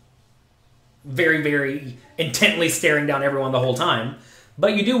be very, very intently staring down everyone the whole time,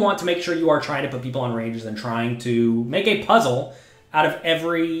 but you do want to make sure you are trying to put people on ranges and trying to make a puzzle out of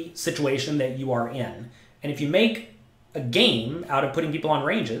every situation that you are in. And if you make a game out of putting people on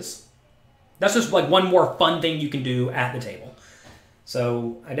ranges, that's just like one more fun thing you can do at the table.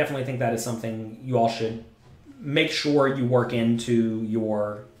 So I definitely think that is something you all should make sure you work into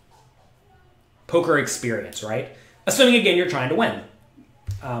your poker experience, right? Assuming, again, you're trying to win.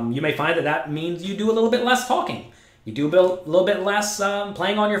 You may find that that means you do a little bit less talking. You do a little bit less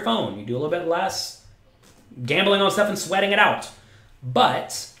playing on your phone. You do a little bit less gambling on stuff and sweating it out.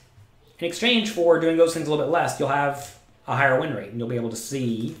 But in exchange for doing those things a little bit less, you'll have a higher win rate, and you'll be able to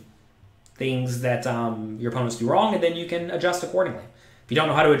see things that your opponents do wrong, and then you can adjust accordingly. If you don't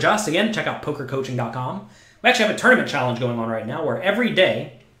know how to adjust, again, check out pokercoaching.com. We actually have a tournament challenge going on right now where every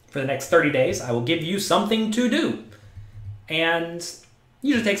day for the next 30 days, I will give you something to do. And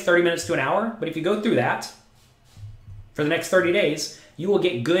usually takes 30 minutes to an hour, but if you go through that for the next 30 days, you will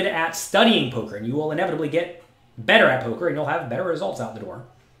get good at studying poker, and you will inevitably get better at poker, and you'll have better results out the door.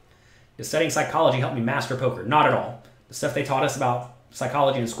 Does studying psychology help me master poker? Not at all. The stuff they taught us about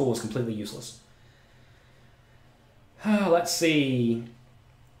psychology in school was completely useless. Let's see.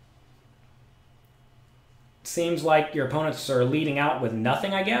 Seems like your opponents are leading out with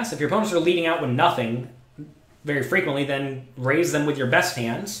nothing, I guess. If your opponents are leading out with nothing very frequently, then raise them with your best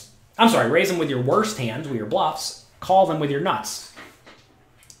hands. I'm sorry, raise them with your worst hands, with your bluffs. Call them with your nuts.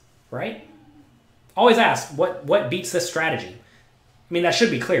 Right? Always ask, what beats this strategy? I mean, that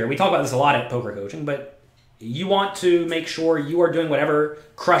should be clear. We talk about this a lot at poker coaching, but you want to make sure you are doing whatever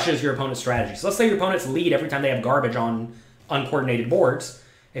crushes your opponent's strategy. So let's say your opponents lead every time they have garbage on uncoordinated boards.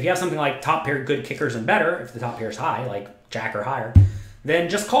 If you have something like top pair good kickers and better, if the top pair is high, like jack or higher, then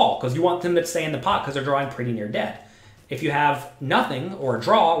just call, because you want them to stay in the pot because they're drawing pretty near dead. If you have nothing, or a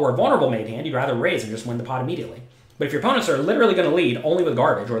draw, or a vulnerable made hand, you'd rather raise and just win the pot immediately. But if your opponents are literally going to lead only with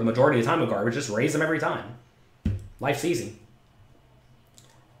garbage, or the majority of the time with garbage, just raise them every time. Life's easy.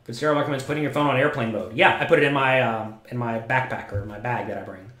 Fitzgerald recommends putting your phone on airplane mode. Yeah, I put it in my backpack, or my bag that I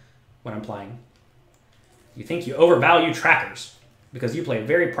bring when I'm playing. You think you overvalue trackers because you play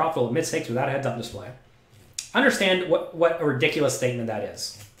very profitable at mid-stakes without a heads-up display. Understand what a ridiculous statement that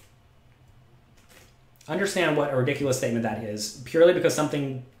is. Understand what a ridiculous statement that is, purely because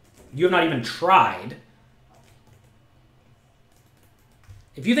something you have not even tried.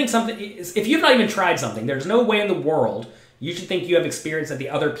 If you have not even tried something, there's no way in the world you should think you have experience that the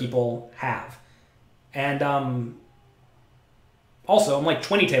other people have. And also, I'm like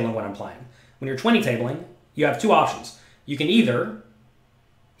 20-tabling when I'm playing. When you're 20-tabling, you have two options. You can either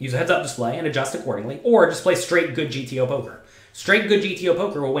use a heads-up display and adjust accordingly, or just play straight good GTO poker. Straight good GTO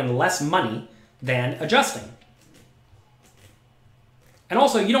poker will win less money than adjusting. And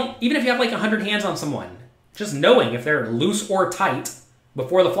also, even if you have like 100 hands on someone, just knowing if they're loose or tight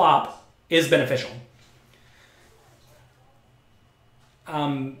before the flop is beneficial.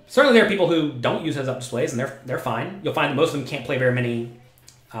 Certainly there are people who don't use heads-up displays, and they're fine. You'll find that most of them can't play very many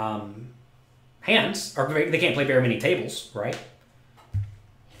hands, or they can't play very many tables, right?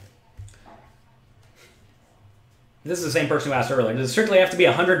 This is the same person who asked earlier. Does it strictly have to be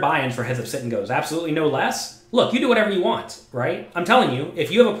 100 buy-ins for heads-up sit and goes? Absolutely no less. Look, you do whatever you want, right? I'm telling you, if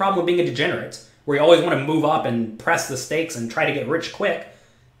you have a problem with being a degenerate, where you always want to move up and press the stakes and try to get rich quick,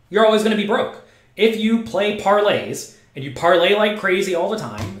 you're always going to be broke. If you play parlays, and you parlay like crazy all the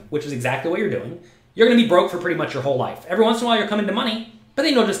time, which is exactly what you're doing, you're going to be broke for pretty much your whole life. Every once in a while you're coming to money, but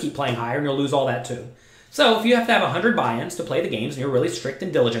then you'll just keep playing higher and you'll lose all that too. So if you have to have 100 buy-ins to play the games and you're really strict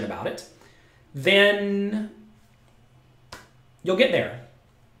and diligent about it, then you'll get there.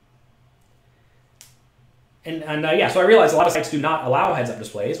 And yeah, so I realized a lot of sites do not allow heads-up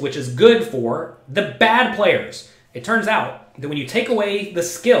displays, which is good for the bad players. It turns out that when you take away the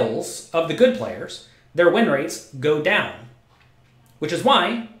skills of the good players, their win rates go down. Which is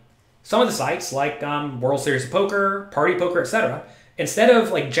why some of the sites, like World Series of Poker, Party Poker, etc., instead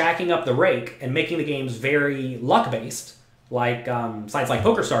of like jacking up the rake and making the games very luck-based, like sites like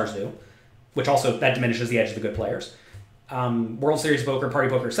PokerStars do, which also, that diminishes the edge of the good players, World Series of Poker, Party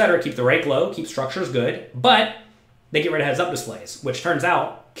Poker, etc., keep the rake low, keep structures good, but they get rid of heads-up displays, which turns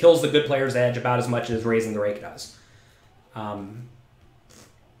out kills the good player's edge about as much as raising the rake does.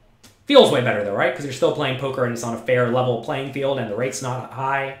 Feels way better though, right? Because you're still playing poker and it's on a fair level playing field and the rate's not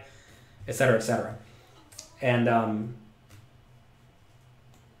high, etc., etc. And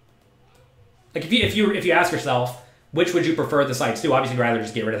like if you ask yourself which would you prefer the sites to, obviously you'd rather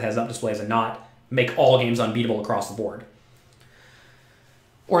just get rid of the heads-up displays and not make all games unbeatable across the board,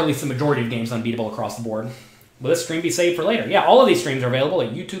 or at least the majority of games unbeatable across the board. Will this stream be saved for later? Yeah, all of these streams are available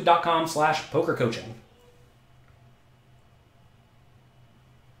at youtube.com/pokercoaching.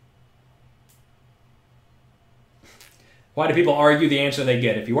 Why do people argue the answer they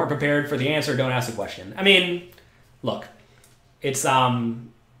get? If you weren't prepared for the answer, don't ask the question. I mean, look, it's to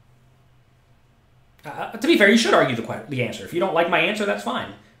be fair, you should argue the answer. If you don't like my answer, that's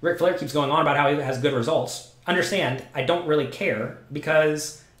fine. Ric Flair keeps going on about how he has good results. Understand, I don't really care,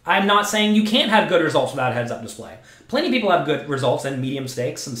 because I'm not saying you can't have good results without a heads-up display. Plenty of people have good results in medium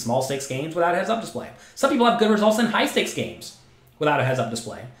stakes and small stakes games without a heads-up display. Some people have good results in high stakes games without a heads-up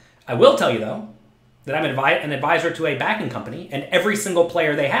display. I will tell you, though, that I'm an advisor to a backing company, and every single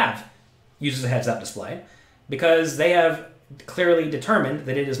player they have uses a heads-up display, because they have clearly determined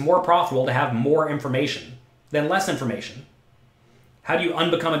that it is more profitable to have more information than less information. How do you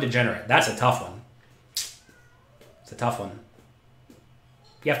unbecome a degenerate? That's a tough one. It's a tough one.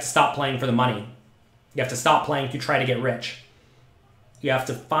 You have to stop playing for the money. You have to stop playing to try to get rich. You have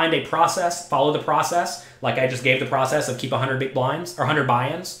to find a process, follow the process, like I just gave the process of keep 100 big blinds, or 100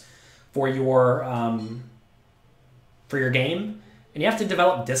 buy-ins for your game, and you have to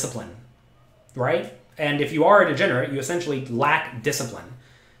develop discipline, right? And if you are a degenerate, you essentially lack discipline.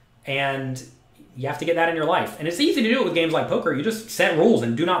 And you have to get that in your life. And it's easy to do it with games like poker. You just set rules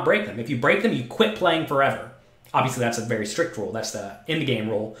and do not break them. If you break them, you quit playing forever. Obviously, that's a very strict rule. That's the in-game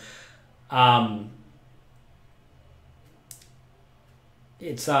rule.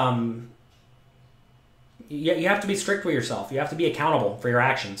 You have to be strict with yourself. You have to be accountable for your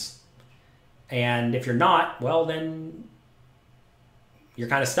actions. And if you're not, well, then you're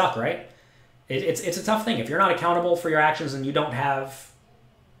kind of stuck, right? It's a tough thing. If you're not accountable for your actions and you don't have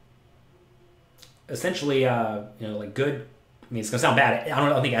essentially, like good, I mean, it's going to sound bad. I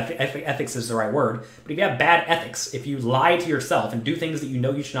don't think ethics is the right word. But if you have bad ethics, if you lie to yourself and do things that you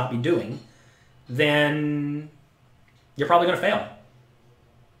know you should not be doing, then you're probably going to fail.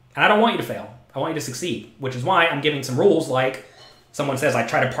 And I don't want you to fail. I want you to succeed, which is why I'm giving some rules like someone says I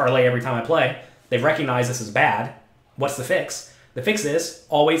try to parlay every time I play. They've recognized this is bad. What's the fix? The fix is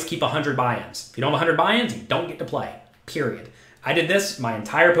always keep 100 buy-ins. If you don't have 100 buy-ins, you don't get to play, period. I did this my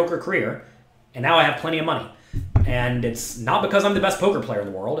entire poker career, and now I have plenty of money. And it's not because I'm the best poker player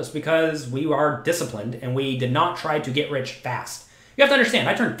in the world. It's because we are disciplined, and we did not try to get rich fast. You have to understand,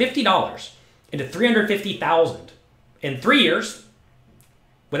 I turned $50 into $350,000 in 3 years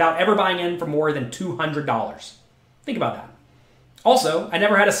without ever buying in for more than $200. Think about that. Also, I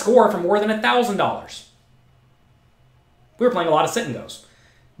never had a score for more than $1,000. We were playing a lot of sit and goes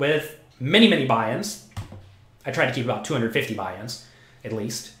with many, many buy-ins. I tried to keep about 250 buy-ins, at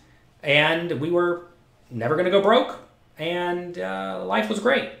least. And we were never going to go broke, and life was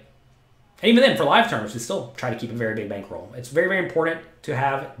great. And even then, for live terms, we still try to keep a very big bankroll. It's very, very important to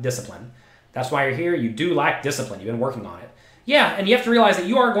have discipline. That's why you're here. You do lack discipline. You've been working on it. Yeah, and you have to realize that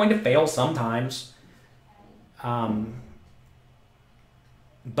you are going to fail sometimes. But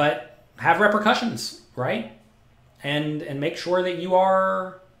have repercussions, right? And make sure that you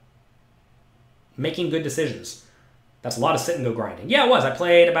are making good decisions. That's a lot of sit and go grinding. Yeah, it was. I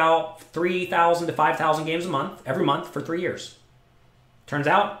played about 3,000 to 5,000 games a month, every month for 3 years. Turns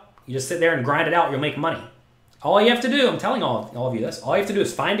out, you just sit there and grind it out, you'll make money. All you have to do, I'm telling all of you this, all you have to do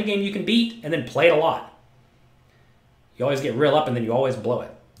is find a game you can beat and then play it a lot. You always get real up and then you always blow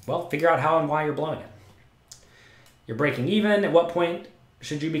it. Well, figure out how and why you're blowing it. You're breaking even. At what point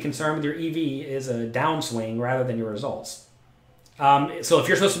should you be concerned with your EV is a downswing rather than your results? So if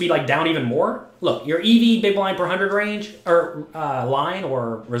you're supposed to be like down even more, look, your EV big blind per 100 range or line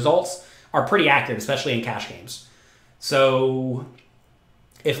or results are pretty accurate, especially in cash games. So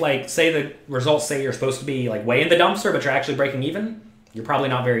if like say the results say you're supposed to be like way in the dumpster, but you're actually breaking even, you're probably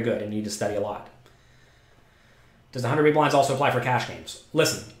not very good and you need to study a lot. Does the 100 big blinds also apply for cash games?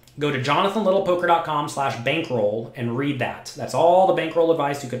 Listen, go to jonathanlittlepoker.com/bankroll and read that. That's all the bankroll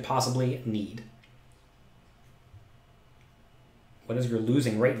advice you could possibly need. What is your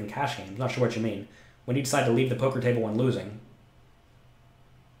losing rate in cash games? Not sure what you mean. When you decide to leave the poker table when losing.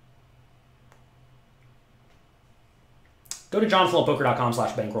 Go to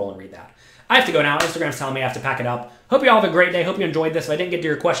jonathanlittlepoker.com/bankroll and read that. I have to go now. Instagram's telling me I have to pack it up. Hope you all have a great day. Hope you enjoyed this. If I didn't get to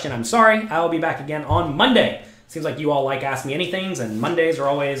your question, I'm sorry. I will be back again on Monday. Seems like you all like Ask Me Anythings, and Mondays are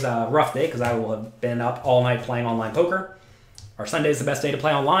always a rough day because I will have been up all night playing online poker. Are Sundays the best day to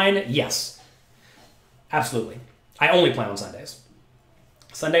play online? Yes. Absolutely. I only play on Sundays.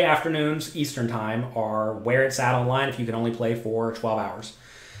 Sunday afternoons, Eastern time, are where it's at online if you can only play for 12 hours.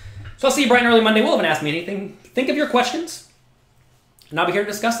 So I'll see you bright and early Monday. We'll have an Ask Me Anything. Think of your questions, and I'll be here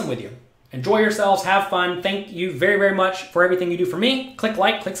to discuss them with you. Enjoy yourselves. Have fun. Thank you very, very much for everything you do for me. Click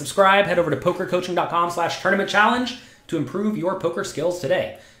like, click subscribe. Head over to pokercoaching.com/tournament challenge to improve your poker skills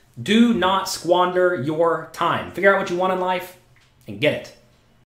today. Do not squander your time. Figure out what you want in life and get it.